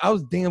 I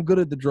was damn good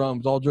at the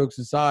drums. All jokes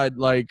aside,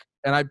 like,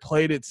 and I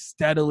played it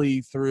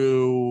steadily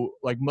through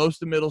like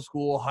most of middle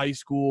school, high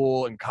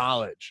school, and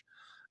college.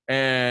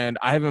 And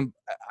I haven't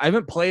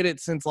played it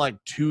since like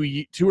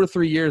 2 or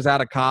 3 years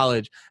out of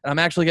college. And I'm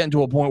actually getting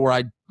to a point where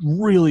I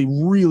really,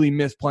 really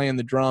miss playing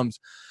the drums.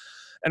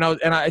 And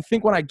I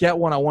think when I get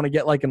one, I want to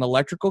get like an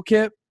electrical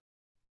kit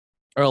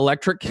or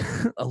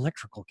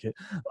electrical kit.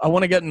 I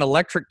want to get an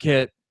electric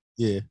kit.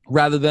 Yeah.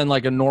 Rather than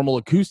like a normal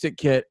acoustic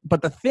kit.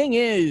 But the thing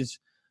is,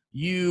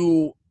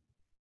 you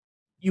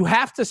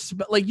have to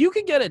like you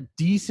could get a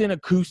decent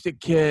acoustic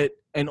kit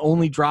and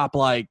only drop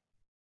like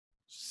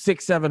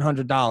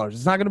 $600-700.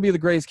 It's not going to be the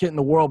greatest kit in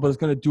the world, but it's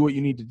going to do what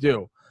you need to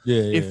do.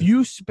 Yeah. If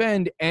you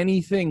spend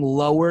anything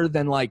lower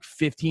than like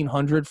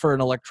 $1,500 for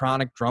an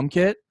electronic drum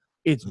kit,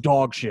 it's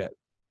dog shit.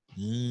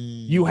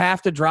 You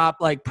have to drop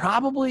like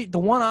probably the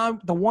one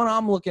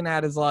I'm looking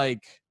at is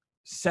like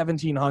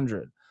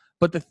 $1,700.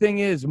 But the thing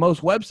is,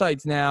 most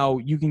websites now,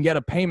 you can get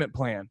a payment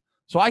plan.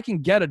 So I can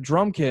get a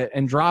drum kit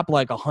and drop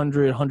like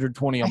 $100,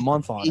 $120 a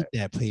month on it.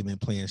 That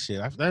payment plan shit.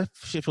 That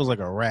shit feels like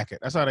a racket.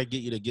 That's how they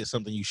get you to get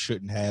something you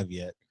shouldn't have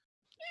yet.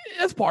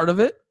 That's part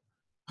of it.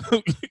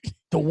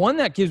 The one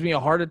that gives me a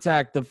heart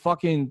attack, the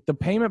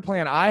payment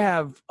plan I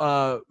have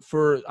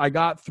I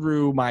got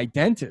through my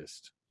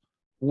dentist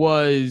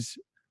was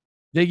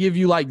they give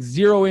you like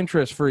 0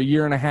 interest for a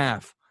year and a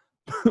half.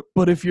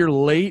 But if you're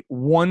late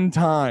one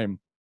time,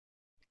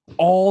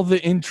 all the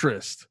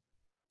interest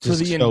to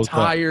the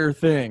entire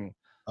thing.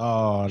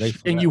 Oh,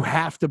 and you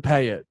have to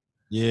pay it.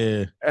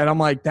 Yeah. And I'm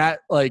like that,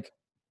 like,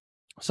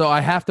 so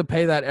I have to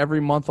pay that every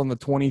month on the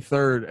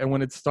 23rd. And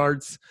when it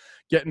starts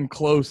getting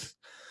close,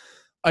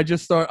 I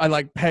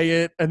like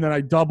pay it and then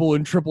I double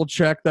and triple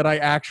check that I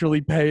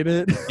actually paid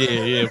it.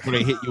 Yeah. Before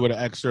they hit you with an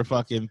extra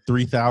fucking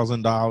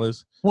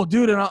 $3,000. Well,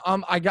 dude, and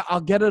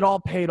I'll get it all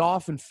paid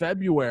off in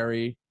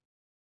February.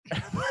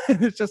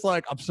 And it's just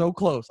like, I'm so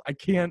close. I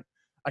can't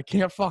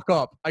fuck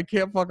up. I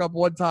can't fuck up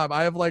one time.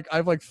 I have like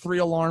 3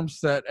 alarms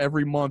set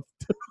every month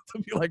to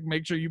be like,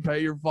 make sure you pay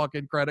your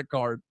fucking credit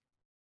card.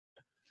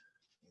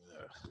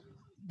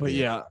 But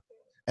yeah.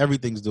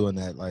 Everything's doing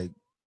that. Like,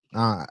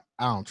 I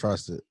don't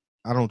trust it.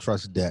 I don't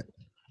trust debt.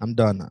 I'm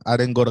done. I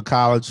didn't go to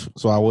college,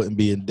 so I wouldn't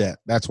be in debt.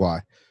 That's why.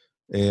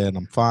 And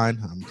I'm fine.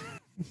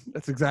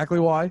 That's exactly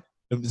why.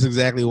 That's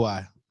exactly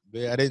why.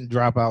 I didn't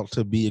drop out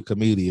to be a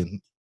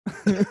comedian.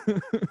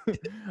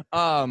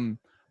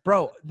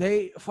 Bro,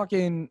 I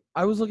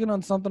was looking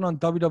on something on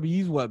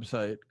WWE's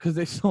website because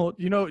they sold,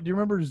 do you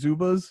remember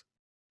Zubaz?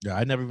 Yeah,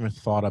 I never even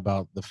thought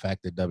about the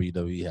fact that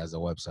WWE has a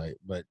website,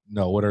 but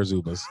no, what are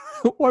Zubas?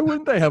 Why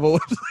wouldn't they have a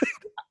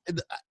website?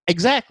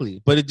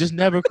 Exactly, but it just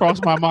never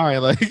crossed my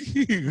mind. Like,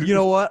 You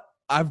know what?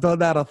 I've done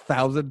that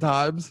 1,000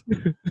 times.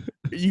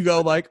 You go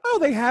like, oh,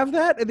 they have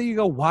that, and then you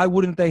go, why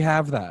wouldn't they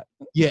have that?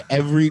 yeah,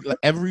 every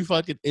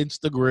fucking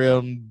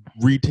Instagram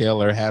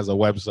retailer has a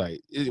website.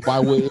 Why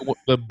would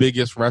the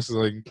biggest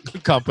wrestling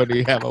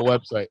company have a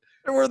website?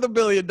 They're worth $1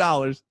 billion.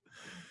 But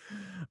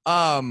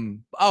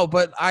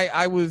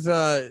I was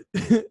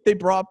they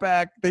brought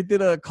back, they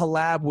did a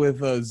collab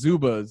with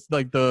Zubas,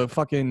 like the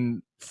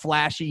fucking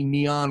flashy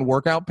neon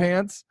workout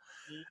pants.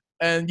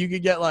 And you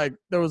could get like,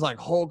 there was like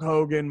Hulk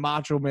Hogan,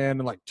 Macho Man,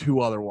 and like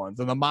 2 other ones.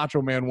 And the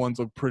Macho Man ones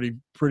look pretty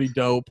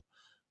dope.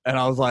 And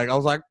I was like,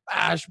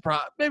 I should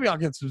maybe I'll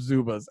get some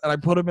Zubas. And I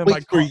put them in my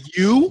car. For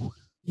you?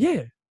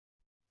 Yeah.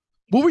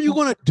 What were you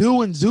gonna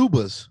do in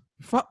Zubas?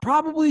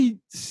 Probably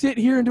sit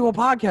here and do a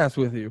podcast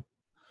with you.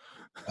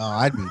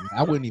 I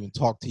wouldn't even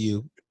talk to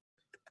you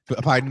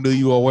if I knew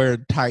you were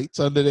wearing tights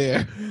under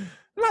there.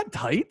 Not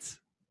tights.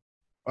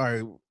 All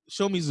right,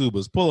 show me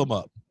Zubas. Pull them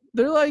up.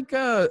 They're like,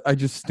 I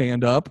just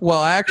stand up.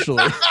 Well,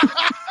 actually.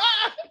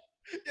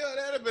 Yo,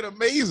 that'd have been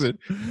amazing.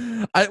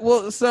 I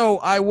was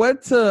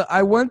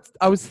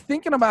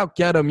thinking about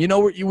get them. You know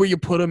where you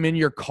put them in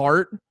your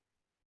cart,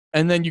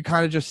 and then you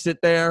kind of just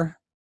sit there,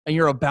 and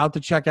you're about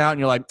to check out, and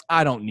you're like,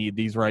 I don't need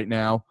these right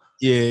now.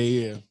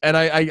 Yeah. And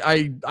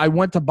I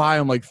went to buy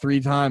them like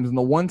 3 times, and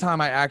the one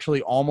time I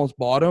actually almost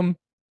bought them,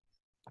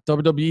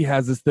 WWE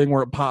has this thing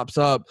where it pops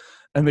up,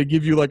 and they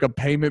give you like a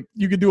payment.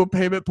 You can do a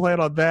payment plan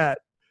on that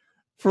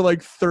for like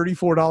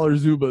 $34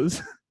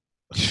 Zubas.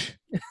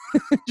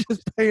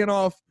 Just paying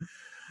off.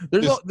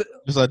 There's just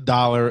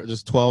 $1,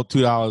 just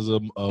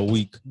 $2 a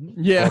week.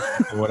 Yeah,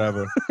 or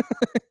whatever.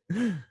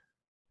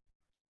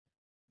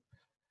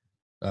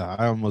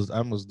 I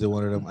almost did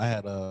one of them. I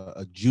had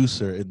a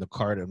juicer in the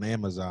cart on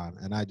Amazon,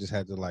 and I just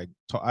had to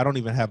I don't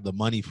even have the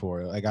money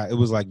for it. It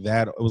was like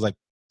that. It was like,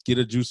 get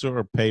a juicer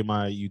or pay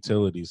my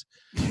utilities.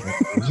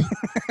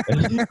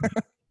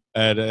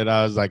 and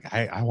I was like,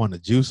 I want a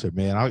juicer,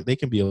 man. They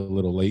can be a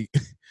little late.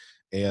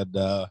 And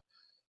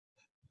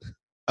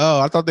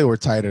I thought they were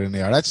tighter than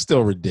they are. That's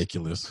still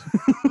ridiculous.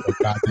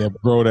 Goddamn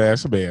grown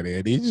ass man,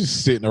 and he's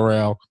just sitting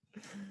around.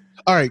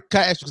 All right, can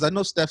I ask you, because I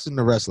know Steph's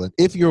into wrestling.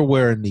 If you're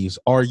wearing these,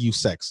 are you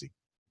sexy?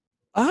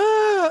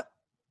 I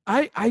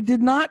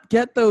did not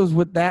get those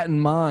with that in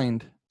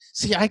mind.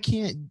 See, I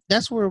can't.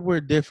 That's where we're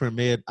different,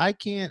 man. I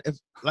can't, if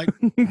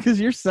because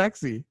you're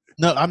sexy.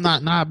 No, I'm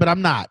not. Nah, but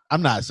I'm not.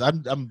 I'm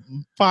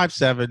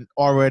 5'7",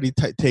 already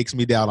takes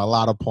me down a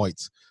lot of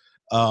points.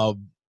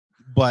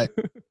 But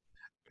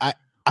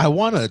I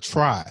want to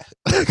try.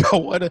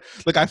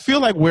 I feel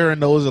like wearing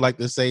those are like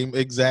the same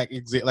exact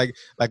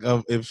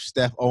if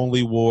Steph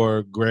only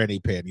wore granny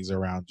panties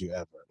around you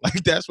ever.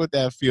 Like, that's what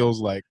that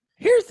feels like.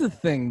 Here's the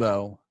thing,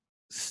 though.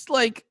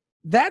 Like,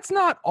 that's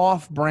not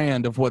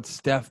off-brand of what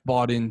Steph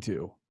bought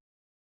into.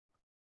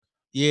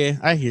 Yeah,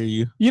 I hear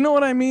you. You know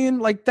what I mean?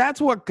 Like,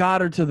 that's what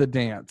got her to the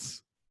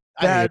dance.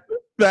 Those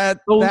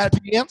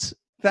pants.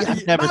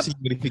 I've never seen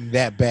anything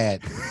that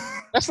bad.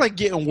 That's like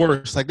getting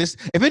worse. Like this,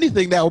 if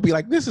anything, that would be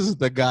like, this is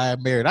the guy I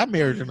married. I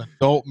married an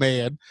adult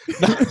man,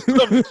 not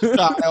some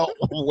child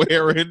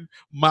wearing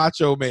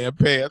Macho Man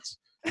pants.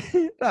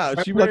 No,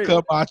 she married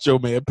Macho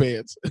Man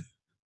pants.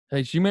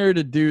 Hey, she married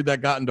a dude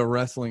that got into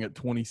wrestling at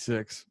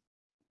 26.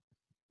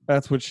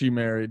 That's what she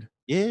married.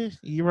 Yeah,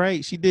 you're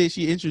right. She did.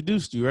 She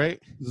introduced you,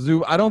 right?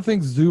 I don't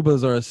think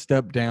Zubas are a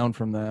step down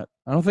from that.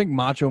 I don't think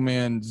Macho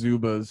Man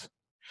Zubas.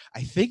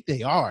 I think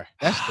they are.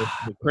 That's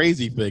the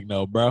crazy thing,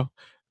 though, bro.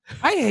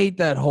 I hate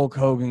that Hulk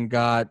Hogan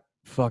got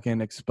fucking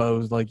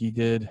exposed like he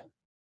did.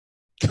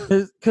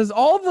 Because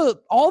all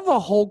the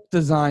Hulk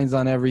designs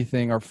on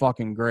everything are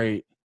fucking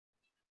great.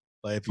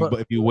 Like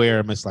if you wear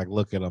him, it's like,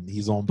 look at him.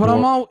 He's on but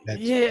board.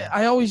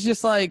 I always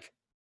just like,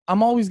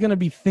 I'm always going to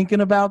be thinking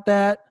about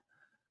that.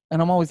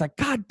 And I'm always like,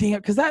 God damn,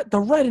 because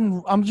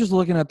I'm just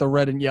looking at the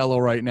red and yellow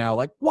right now.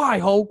 Like, why,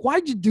 Hulk?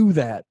 Why'd you do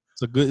that?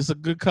 It's a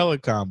good color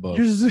combo.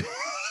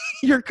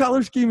 Your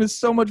color scheme is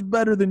so much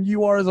better than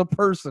you are as a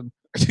person.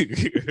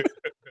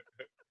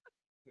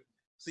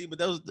 See, but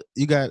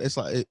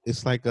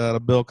it's like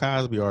the Bill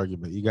Cosby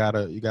argument. You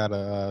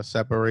gotta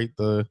separate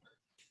the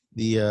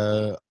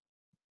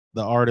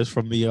artist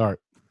from the art.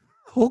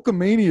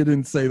 Hulkamania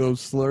didn't say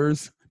those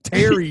slurs.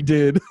 Terry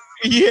did.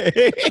 Yeah.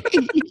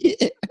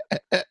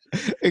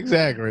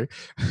 Exactly.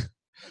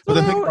 But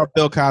the thing about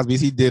Bill Cosby is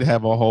he did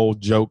have a whole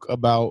joke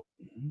about.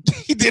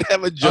 He did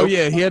have a joke. Oh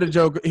yeah, he had a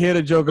joke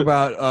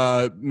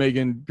about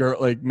making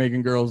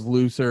girls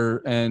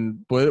looser,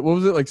 and what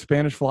was it, like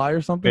Spanish Fly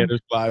or something?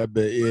 Spanish Fly a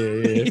bit,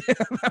 yeah. Yeah,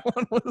 that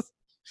one was.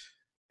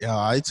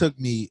 Yeah, it took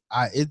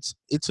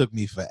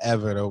me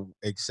forever to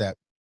accept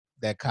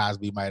that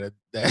Cosby might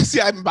have. See,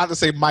 I'm about to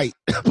say might.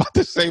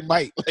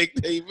 Like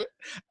David.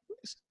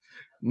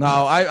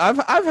 No,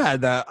 I've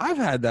had that. I've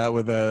had that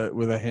with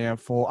a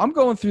handful. I'm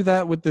going through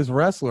that with this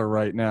wrestler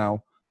right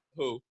now.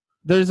 Who?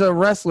 there's a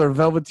wrestler,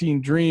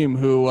 Velveteen Dream,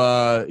 who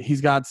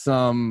he's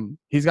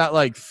got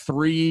like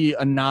 3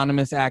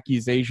 anonymous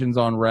accusations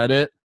on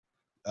Reddit.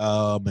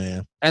 Oh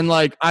man. And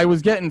like I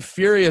was getting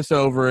furious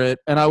over it,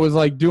 and I was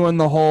like doing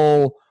the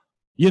whole,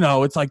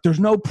 it's like there's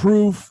no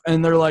proof,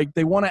 and they're like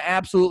they want to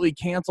absolutely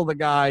cancel the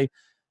guy.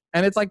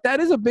 And it's like that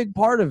is a big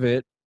part of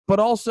it, but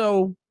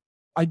also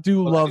I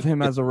do love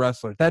him as a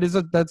wrestler.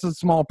 That's a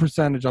small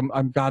percentage.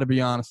 I'm got to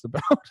be honest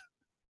about.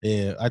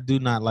 Yeah, I do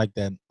not like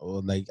that.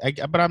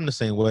 But I'm the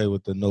same way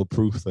with the no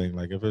proof thing.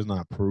 Like, if it's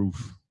not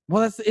proof,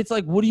 well, it's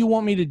like, what do you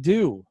want me to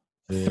do?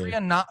 Yeah.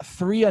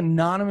 Three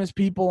anonymous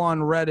people on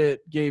Reddit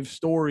gave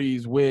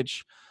stories,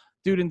 which,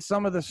 dude, in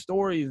some of the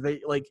stories,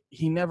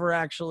 he never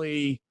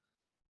actually,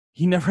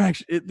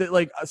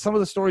 like some of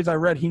the stories I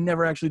read, he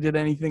never actually did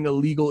anything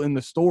illegal in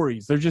the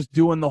stories. They're just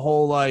doing the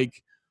whole like.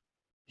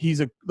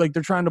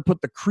 They're trying to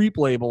put the creep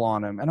label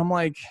on him, and I'm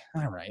like,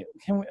 all right,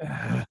 can we?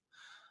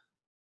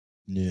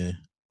 Yeah.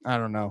 I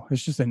don't know.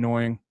 It's just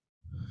annoying.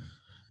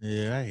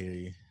 Yeah, I hear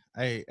you.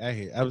 I hear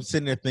you. I was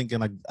sitting there thinking,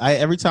 like,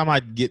 every time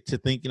I get to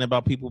thinking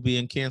about people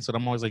being canceled,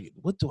 I'm always like,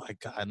 what do I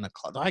got in the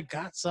closet? Do I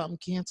got something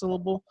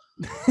cancelable?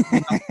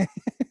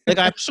 Like,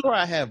 I'm sure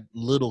I have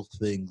little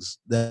things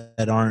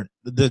that aren't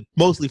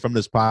mostly from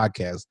this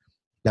podcast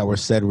that were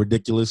said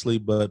ridiculously,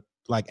 but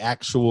like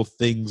actual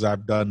things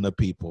I've done to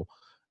people.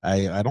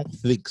 I don't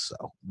think so,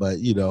 but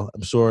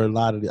I'm sure a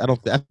lot of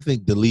I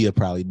think D'Elia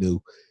probably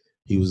knew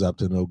he was up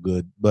to no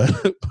good, but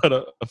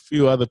a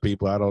few other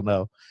people, I don't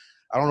know.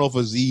 I don't know if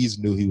Aziz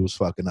knew he was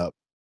fucking up.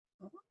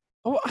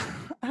 Oh,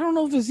 I don't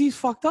know if Aziz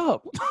fucked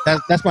up.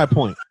 That's my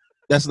point.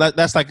 That's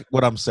like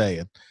what I'm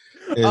saying.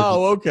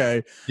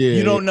 Okay. Yeah,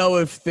 you don't know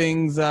if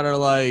things that are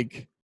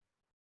like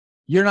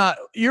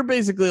you're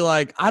basically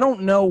like, I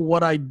don't know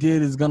what I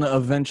did is going to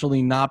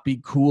eventually not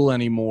be cool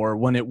anymore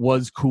when it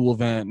was cool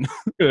then.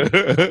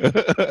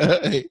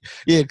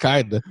 Yeah,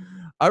 kind of.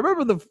 I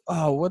remember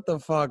what the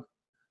fuck?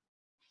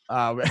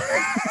 I'm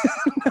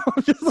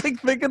just like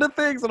thinking of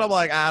things, and I'm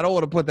like, I don't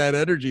want to put that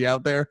energy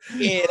out there.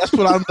 Yeah, that's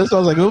what I was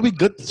like. It'll be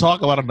good to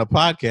talk about on the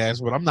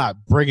podcast, but I'm not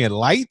bringing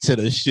light to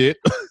the shit.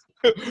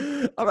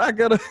 I'm not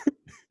gonna.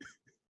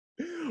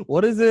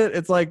 What is it?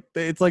 It's like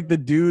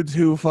the dudes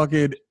who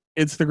fucking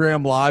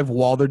Instagram live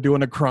while they're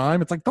doing a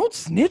crime. It's like, don't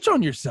snitch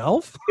on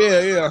yourself.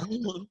 Yeah.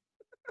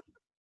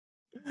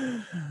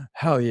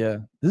 Hell yeah,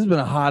 this has been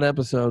a hot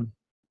episode.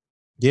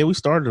 Yeah, we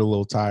started a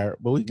little tired,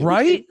 but we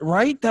right.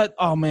 That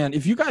man,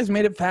 if you guys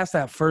made it past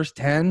that first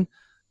 10,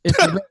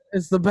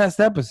 it's the best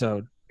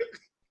episode.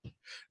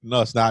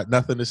 No, it's not.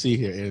 Nothing to see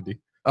here, Andy.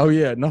 Oh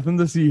yeah, nothing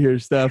to see here,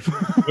 Steph.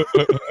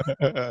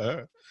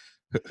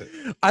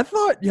 I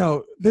thought,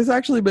 this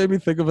actually made me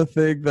think of a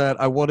thing that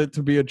I want it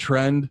to be a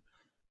trend,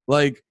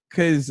 like,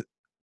 because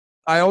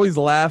I always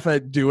laugh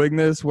at doing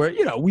this where,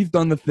 we've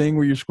done the thing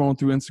where you're scrolling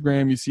through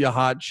Instagram, you see a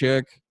hot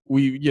chick,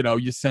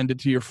 you send it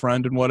to your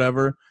friend and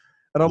whatever.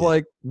 And I'm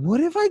like, what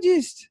if I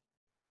just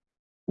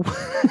just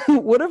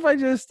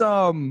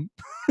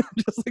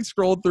like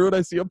scroll through it,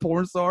 I see a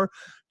porn star,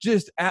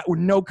 just with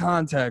no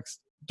context,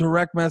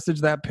 direct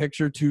message that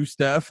picture to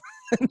Steph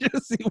and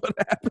just see what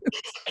happens.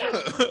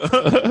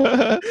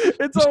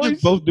 It's you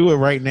always both do it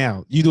right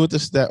now. You do it to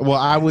Steph. Well,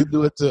 I would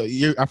do it to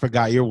you. I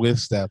forgot you're with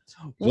Steph.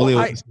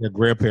 Was your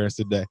grandparents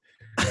today.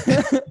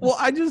 Well,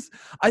 I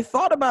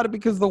thought about it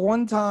because the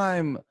one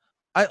time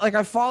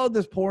I followed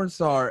this porn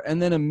star,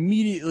 and then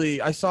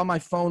immediately I saw my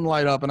phone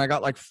light up and I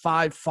got like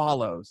 5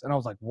 follows, and I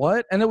was like,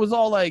 what? And it was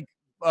all like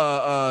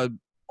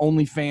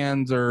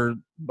OnlyFans or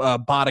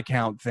bot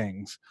account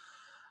things.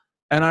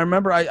 And I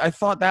remember I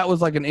thought that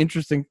was like an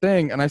interesting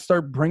thing, and I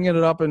start bringing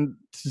it up to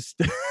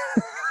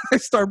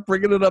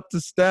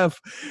Steph,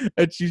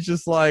 and she's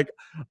just like,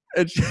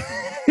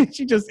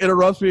 she just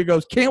interrupts me and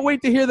goes, "Can't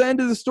wait to hear the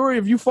end of the story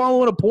of you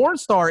following a porn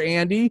star,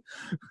 Andy."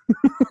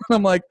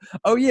 I'm like,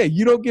 oh yeah,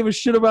 you don't give a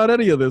shit about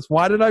any of this.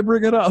 Why did I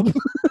bring it up?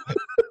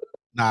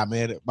 Nah,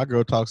 man, my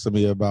girl talks to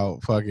me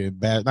about fucking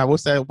bad. Now,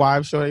 what's that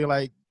wives show you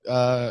like?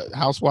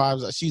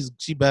 Housewives.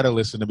 She better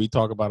listen to me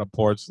talk about a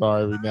porn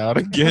star every now and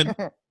again.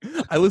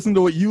 I listen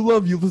to what you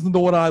love. You listen to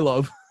what I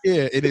love.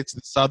 Yeah, and it's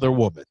this other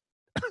woman.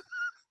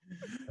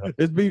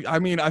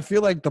 I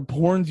feel like the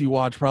porns you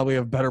watch probably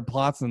have better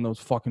plots than those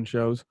fucking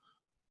shows.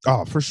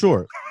 Oh, for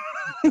sure.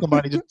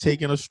 Somebody just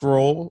taking a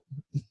stroll.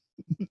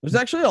 There's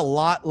actually a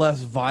lot less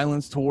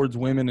violence towards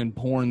women in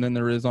porn than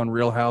there is on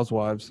Real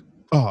Housewives.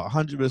 Oh,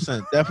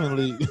 100%.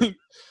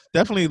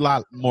 Definitely a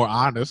lot more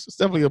honest. It's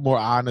definitely a more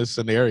honest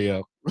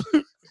scenario.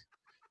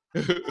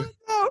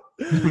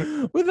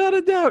 Without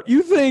a doubt.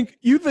 You think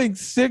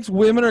 6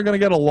 women are going to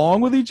get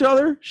along with each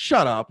other?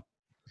 Shut up.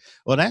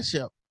 Well, that's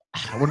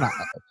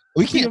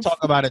we can't talk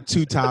about it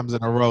 2 times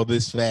in a row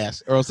this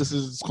fast, or else this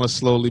is going to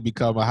slowly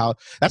become a house.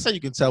 That's how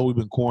you can tell we've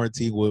been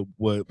quarantined with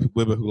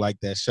women who like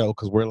that show,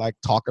 because we're like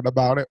talking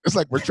about it. It's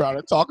like we're trying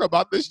to talk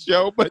about this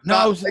show, but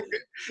no, it's like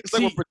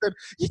we're pretending.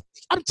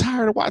 I'm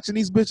tired of watching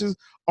these bitches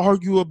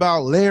argue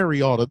about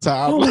Larry all the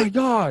time. Oh my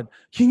God.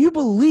 Can you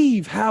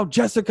believe how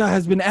Jessica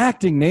has been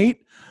acting,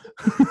 Nate?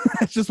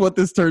 That's just what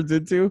this turns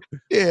into.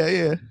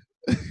 Yeah.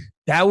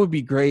 That would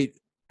be great.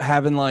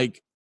 Having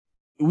like,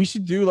 we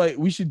should do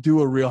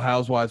a Real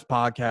Housewives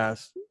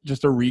podcast,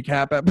 just a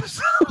recap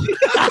episode.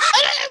 That's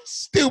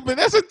stupid.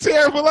 That's a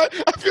terrible. I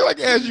feel like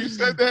as you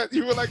said that,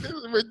 you were like, "This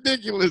is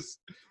ridiculous."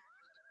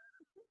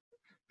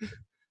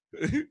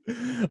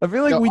 I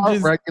feel like our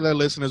regular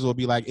listeners will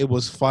be like, "It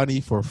was funny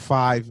for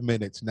 5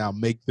 minutes. Now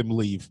make them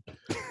leave."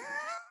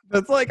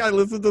 That's like I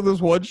listened to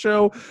this one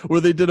show where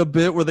they did a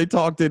bit where they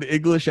talked in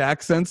English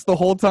accents the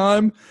whole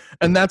time.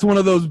 And that's one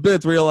of those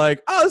bits where you're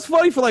like, oh, it's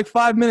funny for like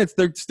 5 minutes.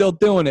 They're still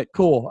doing it.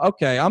 Cool.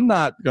 Okay. I'm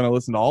not going to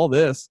listen to all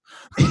this.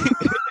 I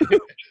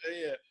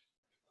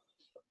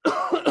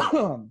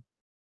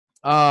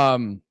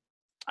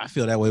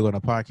feel that way when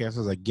a podcast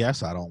is a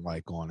guest I don't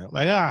like on it.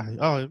 Like,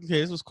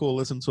 okay, this was cool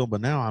listening to him,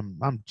 but now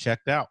I'm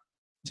checked out.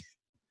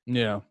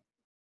 Yeah.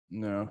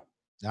 No.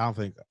 I don't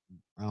think.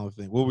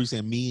 What were we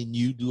saying? Me and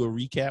you do a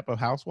recap of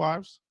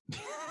Housewives?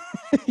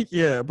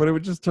 Yeah, but it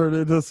would just turn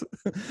into.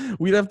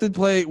 We'd have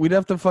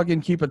to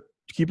fucking keep a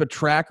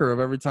tracker of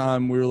every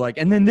time we were like,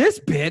 and then this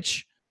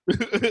bitch.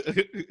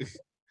 It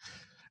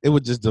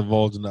would just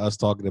divulge into us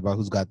talking about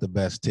who's got the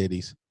best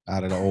titties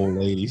out of the old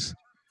ladies.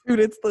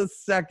 Dude, it's the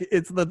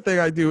thing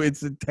I do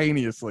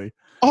instantaneously.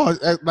 Oh,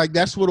 like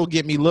that's what'll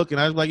get me looking.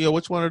 I was like, yo,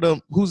 which one of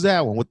them? Who's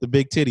that one with the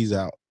big titties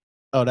out?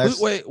 Oh,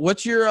 that's wait.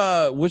 What's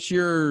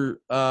your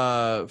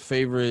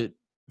favorite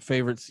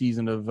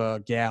season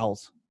of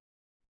Gals?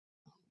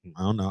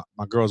 I don't know.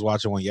 My girl was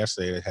watching one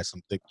yesterday that had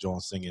some thick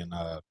John singing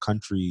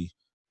country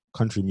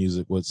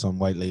music with some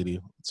white lady,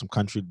 some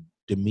country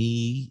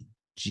Demi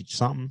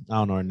something. I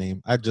don't know her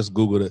name. I just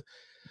Googled it.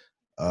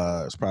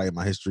 It's probably in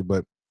my history,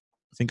 but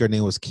I think her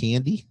name was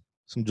Candy.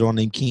 Some John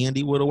named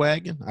Candy with a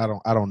wagon. I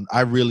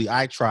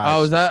try.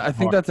 Oh, is that? I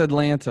think that's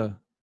Atlanta.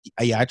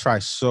 Yeah, I try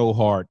so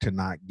hard to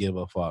not give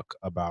a fuck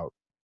about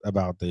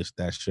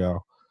that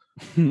show.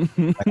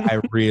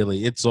 Like,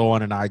 it's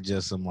on, and I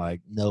just am like,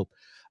 nope.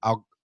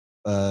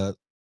 The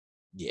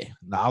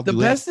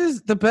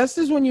best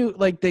is when you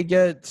like they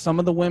get some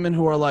of the women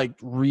who are like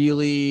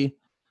really,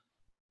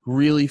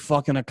 really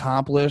fucking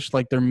accomplished,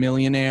 like they're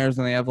millionaires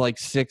and they have like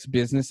 6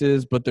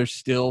 businesses, but they're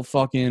still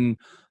fucking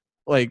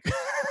like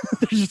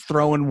they're just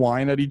throwing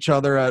wine at each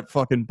other at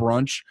fucking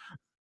brunch.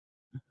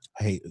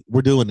 Hey,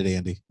 we're doing it,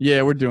 Andy.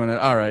 Yeah, we're doing it.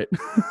 All right.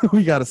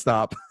 We got to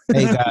stop.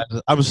 Hey, guys,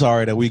 I'm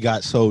sorry that we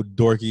got so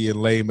dorky and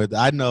lame.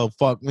 I know,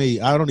 fuck me.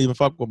 I don't even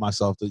fuck with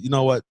myself. You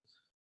know what?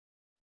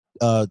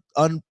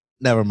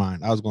 Never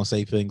mind. I was going to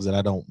say things that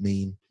I don't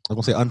mean. I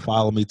was going to say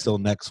unfollow me till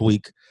next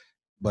week,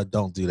 but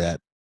don't do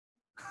that.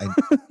 I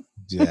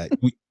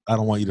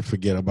don't want you to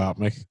forget about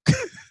me.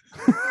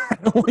 I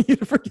don't want you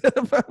to forget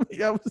about me.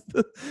 That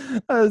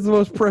was the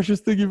most precious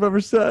thing you've ever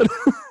said.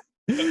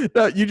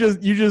 No, you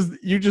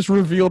just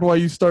revealed why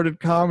you started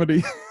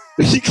comedy.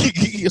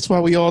 That's why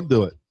we all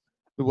do it.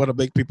 We want to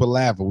make people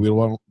laugh, and we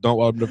don't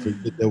want them to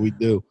forget that we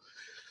do.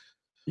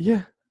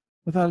 Yeah,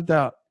 without a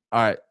doubt.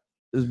 All right,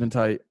 this has been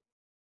tight.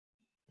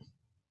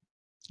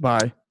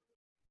 Bye.